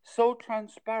 so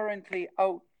transparently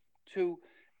out to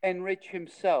enrich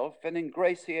himself and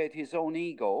ingratiate his own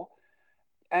ego,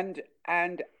 and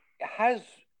has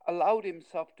allowed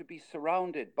himself to be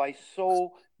surrounded by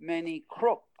so many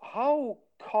crooks. How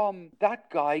come that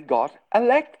guy got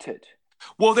elected?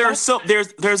 Well,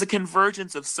 there's a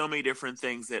convergence of so many different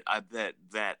things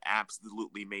that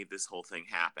absolutely made this whole thing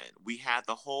happen. We had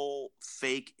the whole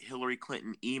fake Hillary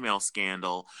Clinton email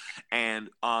scandal, and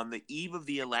on the eve of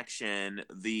the election,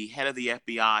 the head of the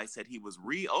FBI said he was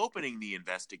reopening the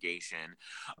investigation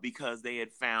because they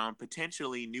had found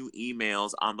potentially new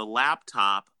emails on the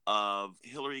laptop of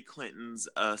Hillary Clinton's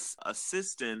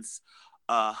assistant's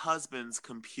husband's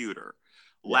computer.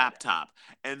 Laptop.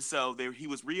 And so he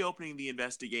was reopening the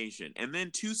investigation. And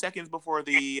then 2 seconds before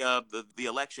the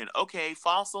election, okay,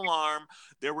 false alarm,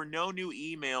 there were no new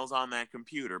emails on that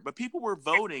computer. But people were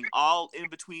voting all in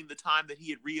between the time that he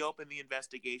had reopened the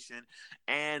investigation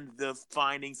and the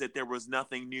findings that there was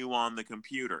nothing new on the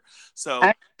computer. So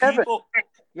people...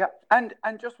 Yeah, and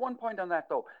just one point on that,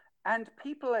 though. And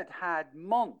people had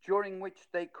months during which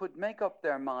they could make up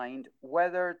their mind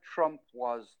whether Trump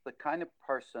was the kind of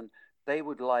person they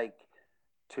would like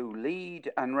to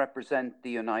lead and represent the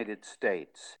United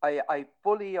States. I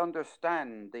fully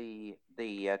understand the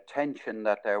tension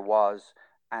that there was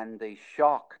and the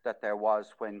shock that there was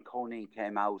when Comey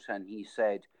came out and he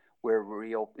said, we're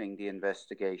reopening the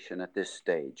investigation at this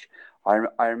stage.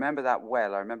 I remember that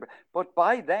well. But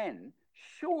by then,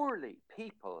 surely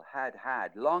people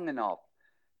had long enough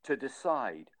to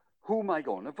decide, who am I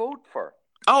going to vote for?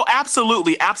 Oh,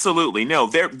 absolutely, absolutely. No,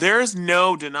 there's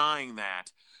no denying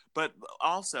that. But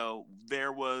also,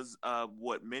 there was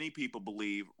what many people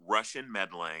believe Russian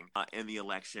meddling in the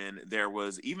election. There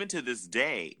was, even to this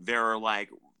day, there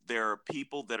are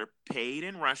people that are paid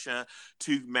in Russia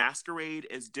to masquerade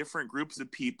as different groups of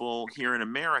people here in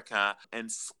America and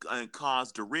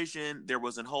cause derision. There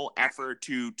was a whole effort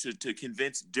to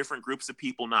convince different groups of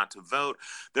people not to vote.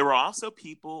 There were also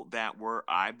people that were,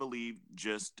 I believe,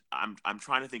 I'm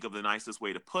trying to think of the nicest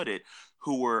way to put it,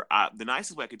 who were, the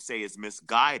nicest way I could say is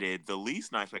misguided. The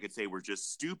least nice way I could say were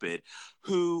just stupid,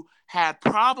 who had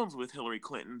problems with Hillary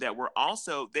Clinton that were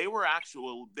also, they were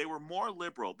more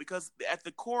liberal, because at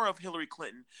the core of Hillary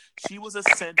Clinton, she was a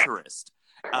centrist.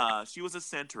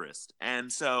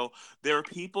 And so there are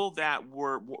people that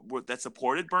that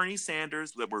supported Bernie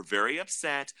Sanders that were very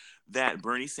upset that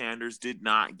Bernie Sanders did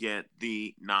not get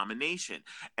the nomination.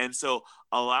 And so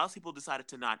a lot of people decided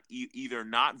to not either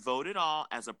not vote at all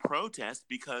as a protest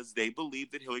because they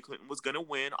believed that Hillary Clinton was going to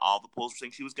win. All the polls were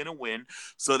saying she was going to win.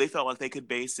 So they felt like they could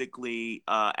basically,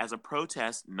 as a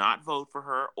protest, not vote for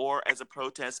her, or as a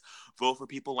protest, vote for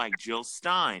people like Jill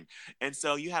Stein. And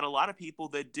so you had a lot of people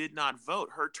that did not vote.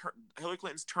 Hillary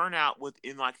Clinton's turnout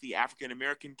within the African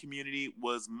American community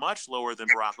was much lower than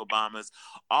Barack Obama's.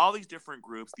 All these different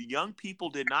groups, the young people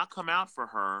did not come out for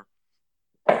her.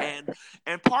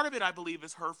 And part of it, I believe,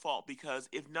 is her fault, because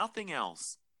if nothing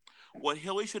else, what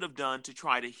Hillary should have done to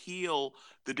try to heal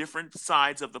the different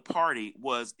sides of the party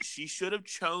was she should have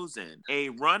chosen a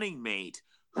running mate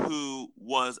who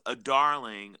was a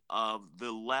darling of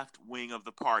the left wing of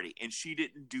the party. And she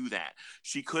didn't do that.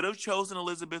 She could have chosen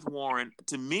Elizabeth Warren.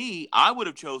 To me, I would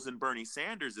have chosen Bernie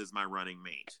Sanders as my running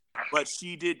mate. But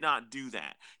she did not do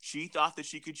that. She thought that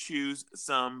she could choose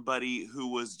somebody who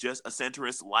was just a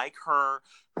centrist like her,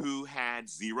 who had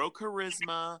zero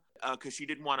charisma, because she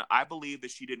didn't want to, I believe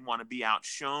that she didn't want to be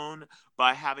outshone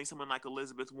by having someone like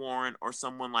Elizabeth Warren or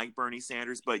someone like Bernie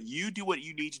Sanders. But you do what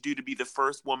you need to do to be the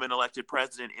first woman elected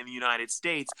president in the United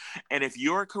States. And if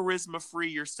you're charisma free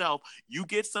yourself, you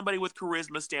get somebody with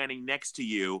charisma standing next to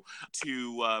you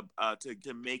to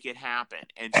make it happen.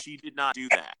 And she did not do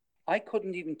that. I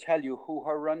couldn't even tell you who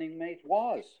her running mate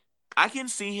was. I can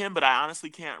see him, but I honestly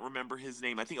can't remember his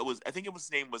name. I think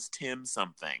his name was Tim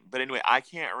something. But anyway, I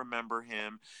can't remember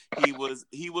him. He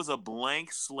was a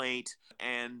blank slate,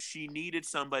 and she needed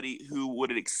somebody who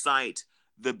would excite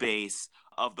the base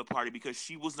of the party because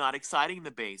she was not exciting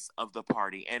the base of the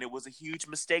party, and it was a huge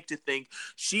mistake to think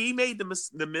she made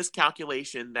the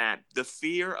miscalculation that the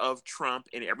fear of Trump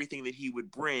and everything that he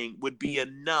would bring would be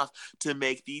enough to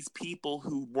make these people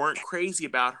who weren't crazy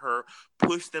about her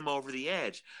push them over the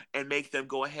edge and make them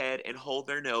go ahead and hold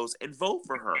their nose and vote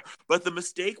for her. But the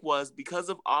mistake was because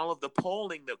of all of the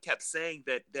polling that kept saying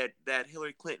that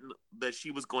Hillary Clinton, that she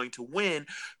was going to win,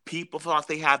 people thought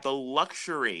they had the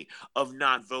luxury of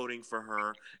not voting for her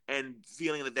and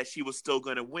feeling that she was still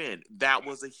going to win. That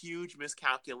was a huge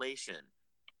miscalculation.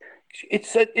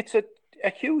 It's a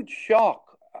huge shock.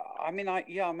 I mean,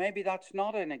 maybe that's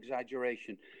not an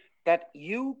exaggeration. That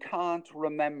you can't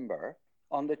remember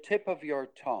on the tip of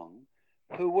your tongue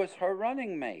who was her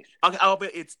running mate.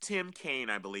 But it's Tim Kaine,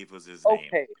 I believe was his name.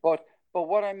 Okay, but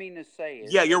what I mean to say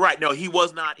is, yeah, you're right. No, he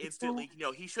was not instantly.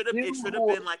 No, he should have. It should have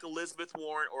been like Elizabeth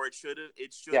Warren, or it should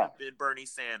have been Bernie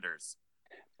Sanders.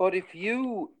 But if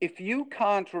you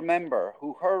can't remember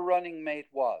who her running mate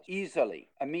was easily,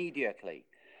 immediately,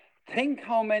 think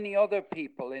how many other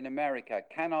people in America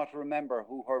cannot remember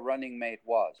who her running mate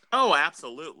was. Oh,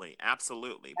 absolutely.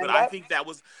 Absolutely. But I think that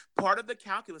was part of the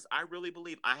calculus. I really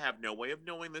believe, I have no way of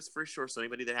knowing this for sure. So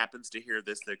anybody that happens to hear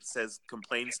this that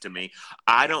complains to me,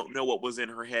 I don't know what was in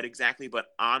her head exactly. But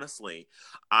honestly,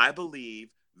 I believe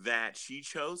that she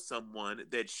chose someone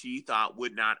that she thought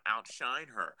would not outshine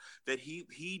her. That he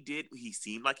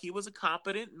seemed like he was a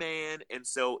competent man, and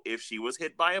so if she was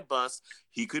hit by a bus,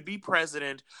 he could be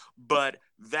president. But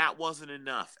that wasn't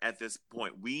enough at this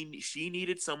point. She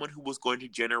needed someone who was going to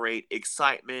generate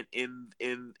excitement in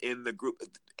the group.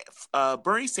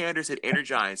 Bernie Sanders had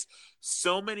energized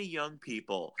so many young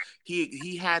people.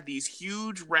 He had these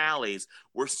huge rallies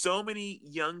where so many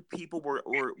young people were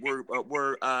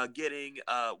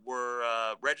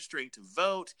registering to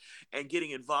vote and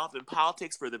getting involved in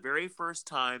politics for the very first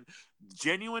time.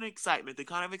 Genuine excitement, the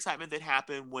kind of excitement that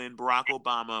happened when Barack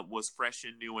Obama was fresh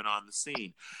and new and on the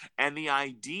scene. And the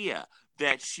idea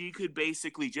that she could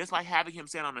basically, just like having him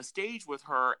stand on a stage with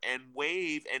her and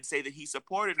wave and say that he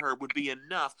supported her would be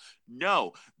enough.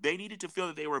 No, they needed to feel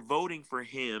that they were voting for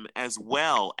him as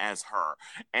well as her.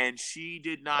 And she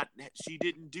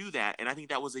didn't do that. And I think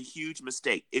that was a huge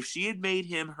mistake. If she had made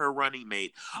him her running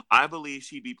mate, I believe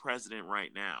she'd be president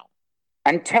right now.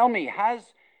 And tell me, has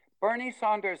Bernie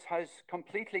Sanders has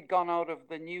completely gone out of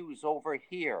the news over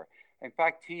here? In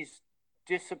fact, he's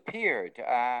disappeared.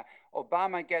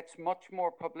 Obama gets much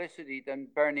more publicity than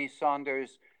Bernie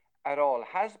Sanders at all.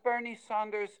 Has Bernie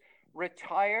Sanders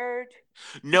retired?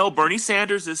 No, Bernie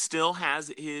Sanders still has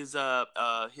his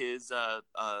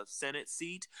Senate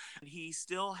seat. He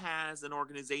still has an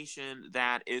organization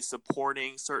that is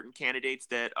supporting certain candidates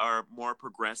that are more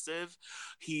progressive.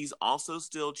 He's also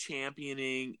still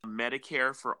championing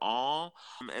Medicare for all,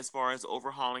 as far as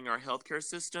overhauling our healthcare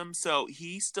system. So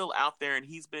he's still out there, and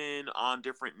he's been on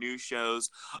different news shows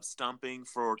stumping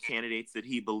for candidates that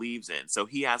he believes in. So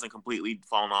he hasn't completely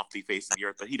fallen off the face of the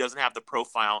earth, but he doesn't have the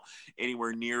profile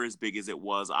anywhere near as big as it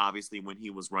was obviously when he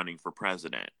was running for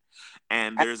president.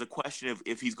 And there's a question of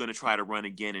if he's going to try to run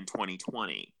again in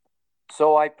 2020.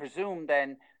 So I presume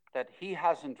then that he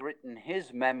hasn't written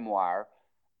his memoir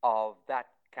of that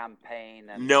campaign.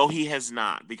 No, he has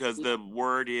not, because the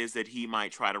word is that he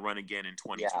might try to run again in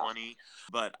 2020. Yeah.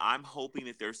 But I'm hoping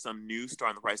that there's some new star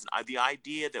on the horizon. The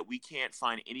idea that we can't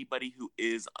find anybody who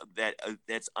is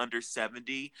that's under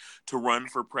 70 to run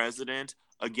for president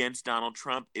against Donald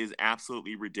Trump is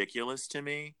absolutely ridiculous to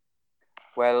me.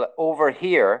 Well, over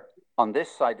here on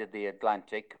this side of the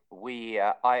Atlantic,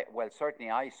 certainly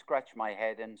I scratch my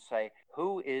head and say,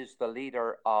 who is the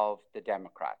leader of the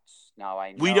Democrats? Now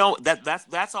I know we don't.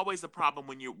 That's always the problem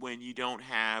when you're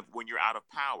out of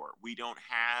power. We don't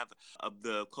have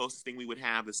the closest thing we would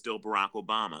have is still Barack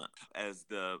Obama as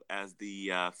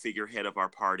the figurehead of our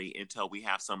party until we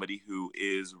have somebody who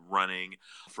is running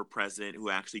for president who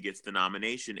actually gets the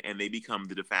nomination, and they become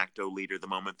the de facto leader the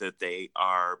moment that they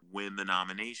win the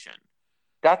nomination.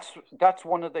 That's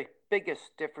one of the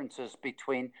biggest differences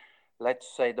between, let's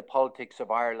say, the politics of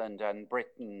Ireland and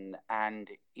Britain, and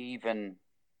even,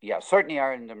 certainly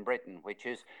Ireland and Britain,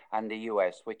 and the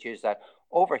US, which is that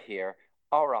over here,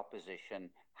 our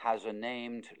opposition has a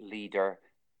named leader.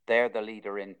 They're the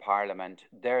leader in Parliament.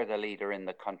 They're the leader in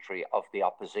the country of the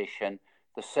opposition.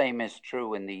 The same is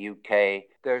true in the UK.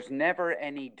 There's never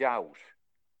any doubt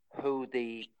who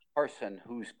the person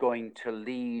who's going to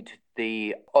lead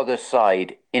the other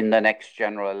side in the next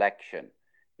general election.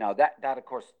 Now, that of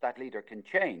course, that leader can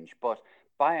change, but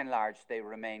by and large, they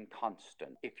remain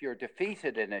constant. If you're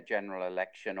defeated in a general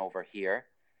election over here,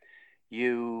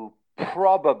 you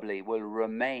probably will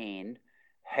remain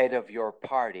head of your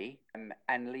party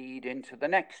and lead into the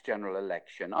next general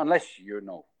election, unless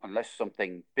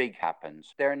something big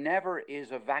happens. There never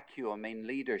is a vacuum in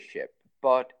leadership,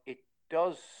 but it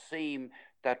does seem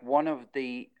that one of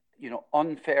the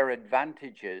unfair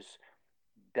advantages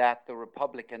that the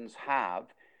Republicans have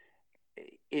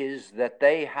is that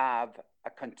they have a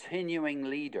continuing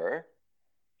leader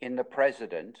in the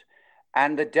president,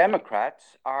 and the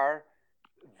Democrats are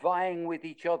vying with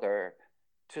each other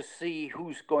to see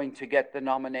who's going to get the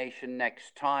nomination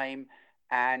next time.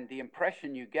 And the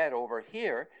impression you get over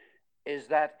here is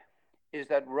that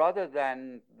rather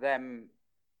than them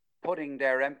putting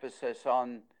their emphasis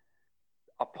on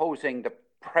opposing the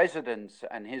president's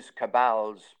and his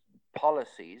cabal's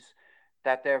policies,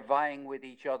 that they're vying with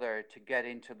each other to get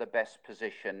into the best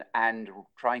position and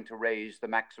trying to raise the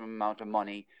maximum amount of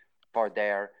money for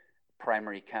their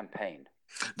primary campaign.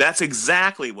 That's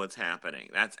exactly what's happening.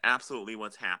 That's absolutely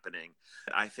what's happening.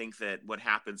 I think that what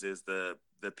happens is the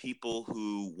people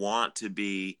who want to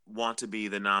be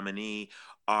the nominee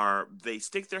they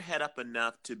stick their head up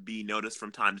enough to be noticed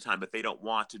from time to time, but they don't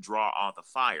want to draw all the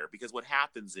fire, because what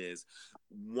happens is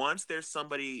once there's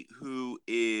somebody who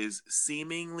is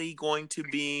seemingly going to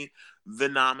be the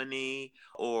nominee,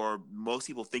 or most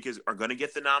people think are going to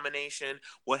get the nomination,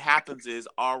 what happens is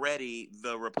already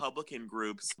the Republican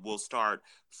groups will start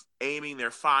aiming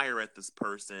their fire at this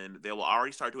person. They will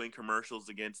already start doing commercials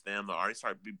against them. They'll already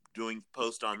start doing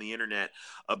posts on the internet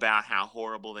about how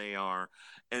horrible they are.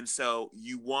 And so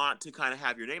you want to kind of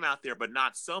have your name out there, but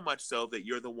not so much so that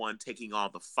you're the one taking all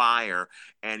the fire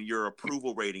and your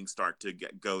approval ratings start to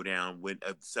go down.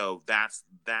 So that's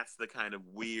the kind of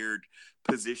weird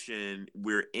position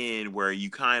we're in, where you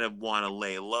kind of want to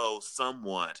lay low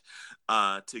somewhat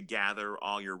to gather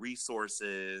all your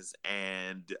resources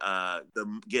and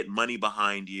get money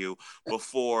behind you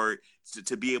before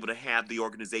to be able to have the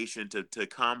organization to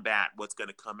combat what's going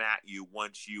to come at you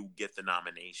once you get the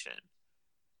nomination.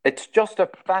 It's just a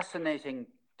fascinating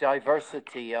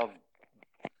diversity of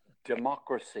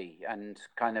democracy and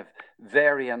kind of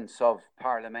variants of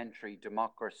parliamentary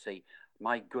democracy.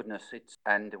 My goodness,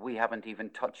 and we haven't even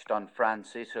touched on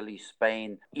France, Italy,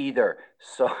 Spain either.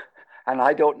 So, and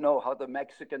I don't know how the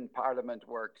Mexican parliament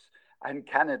works, and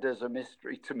Canada's a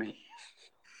mystery to me.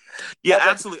 Yeah,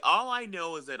 absolutely. All I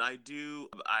know is that I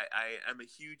am a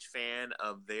huge fan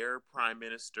of their Prime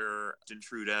Minister, Justin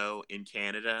Trudeau, in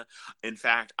Canada. In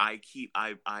fact, I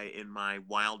in my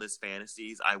wildest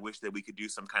fantasies, I wish that we could do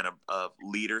some kind of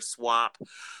leader swap.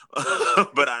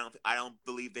 But I don't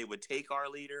believe they would take our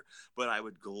leader, but I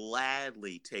would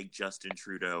gladly take Justin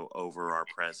Trudeau over our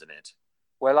president.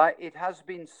 Well, it has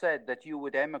been said that you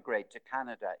would emigrate to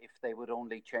Canada if they would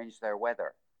only change their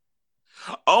weather.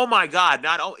 Oh my God!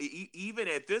 Even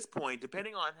at this point,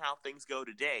 depending on how things go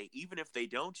today, even if they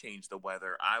don't change the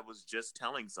weather, I was just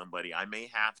telling somebody I may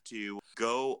have to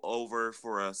go over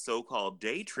for a so-called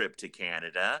day trip to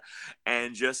Canada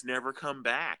and just never come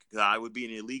back. I would be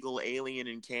an illegal alien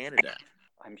in Canada.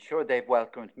 I'm sure they've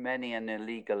welcomed many an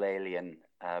illegal alien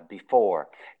before.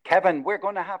 Kevin, we're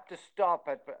going to have to stop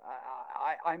it.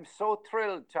 I'm so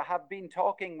thrilled to have been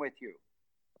talking with you.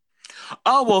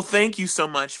 Oh, well, thank you so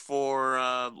much for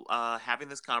having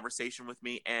this conversation with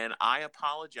me. And I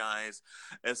apologize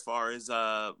as far as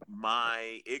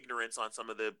my ignorance on some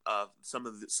of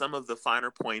the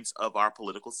finer points of our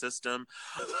political system.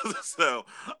 So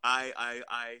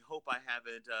I hope I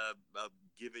haven't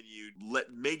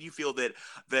made you feel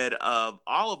that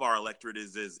all of our electorate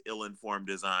is as ill-informed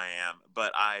as I am.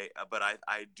 But I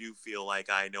do feel like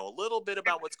I know a little bit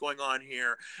about what's going on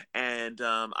here, and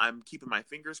I'm keeping my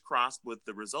fingers crossed with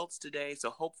the results today. So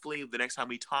hopefully the next time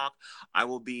we talk, I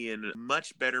will be in a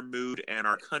much better mood and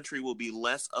our country will be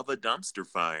less of a dumpster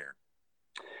fire.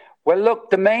 Well, look,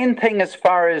 the main thing as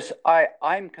far as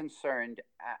I'm concerned,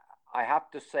 I have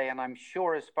to say, and I'm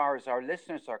sure as far as our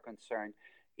listeners are concerned,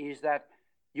 is that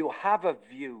you have a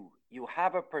view, you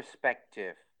have a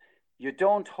perspective, you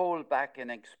don't hold back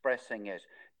in expressing it.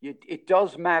 It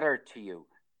does matter to you.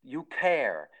 You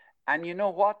care. And you know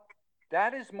what?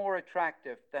 That is more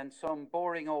attractive than some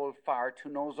boring old fart who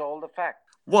knows all the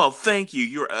facts. Well, thank you.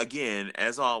 You're again,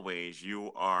 as always,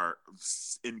 you are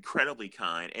incredibly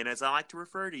kind. And as I like to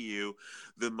refer to you,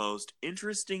 the most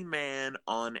interesting man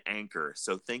on Anchor.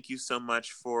 So thank you so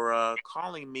much for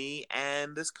calling me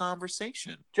and this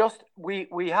conversation. Just we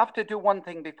have to do one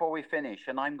thing before we finish,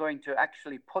 and I'm going to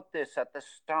actually put this at the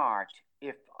start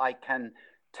if I can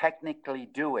technically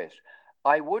do it.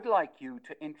 I would like you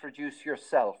to introduce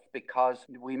yourself because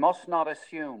we must not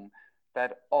assume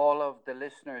that all of the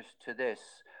listeners to this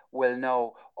will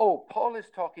know, oh, Paul is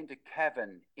talking to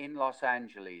Kevin in Los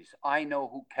Angeles. I know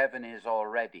who Kevin is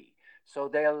already. So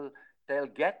they'll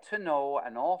get to know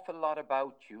an awful lot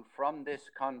about you from this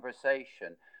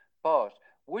conversation. But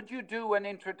would you do an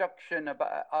introduction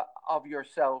of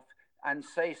yourself and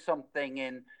say something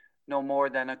in no more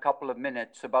than a couple of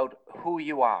minutes about who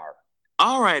you are?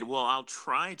 All right. Well, I'll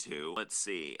try to. Let's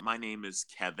see. My name is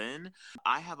Kevin.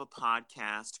 I have a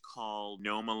podcast called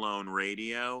No Malone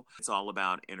Radio. It's all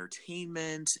about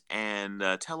entertainment and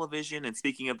television. And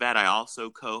speaking of that, I also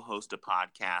co host a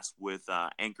podcast with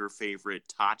Anchor favorite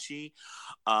Tachi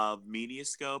of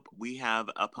Mediascope. We have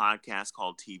a podcast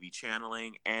called TV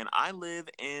Channeling. And I live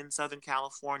in Southern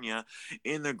California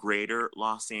in the greater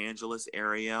Los Angeles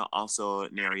area, also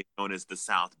an area known as the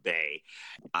South Bay.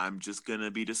 I'm just going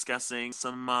to be discussing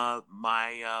some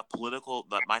my political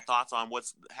my thoughts on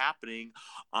what's happening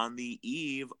on the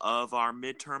eve of our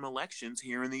midterm elections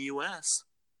here in the U.S.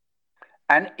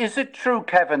 And is it true,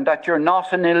 Kevin, that you're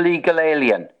not an illegal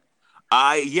alien?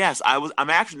 Yes, I was. I'm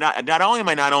actually not only am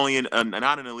I not only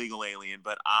not an illegal alien,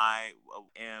 but I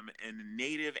am a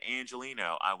native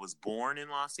Angelino. I was born in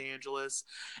Los Angeles,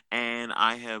 and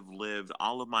I have lived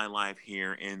all of my life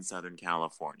here in Southern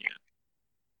California.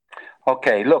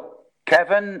 Okay, look,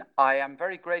 Kevin, I am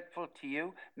very grateful to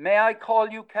you. May I call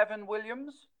you Kevin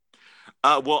Williams?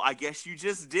 Well, I guess you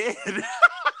just did.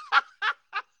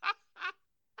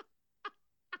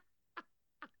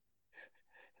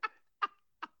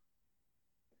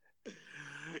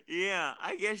 Yeah,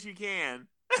 I guess you can.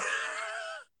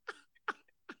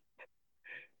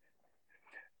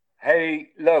 Hey,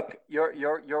 look,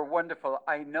 you're wonderful.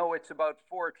 I know it's about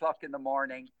 4 o'clock in the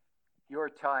morning, your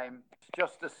time. It's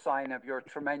just a sign of your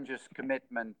tremendous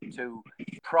commitment to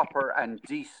proper and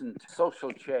decent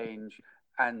social change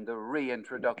and the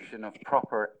reintroduction of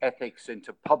proper ethics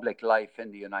into public life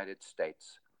in the United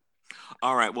States.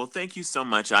 All right. Well, thank you so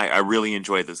much. I really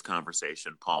enjoyed this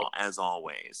conversation, Paul, as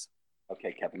always.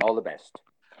 Okay, Kevin, all the best.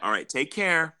 All right. Take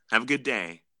care. Have a good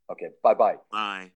day. Okay, bye bye. Bye.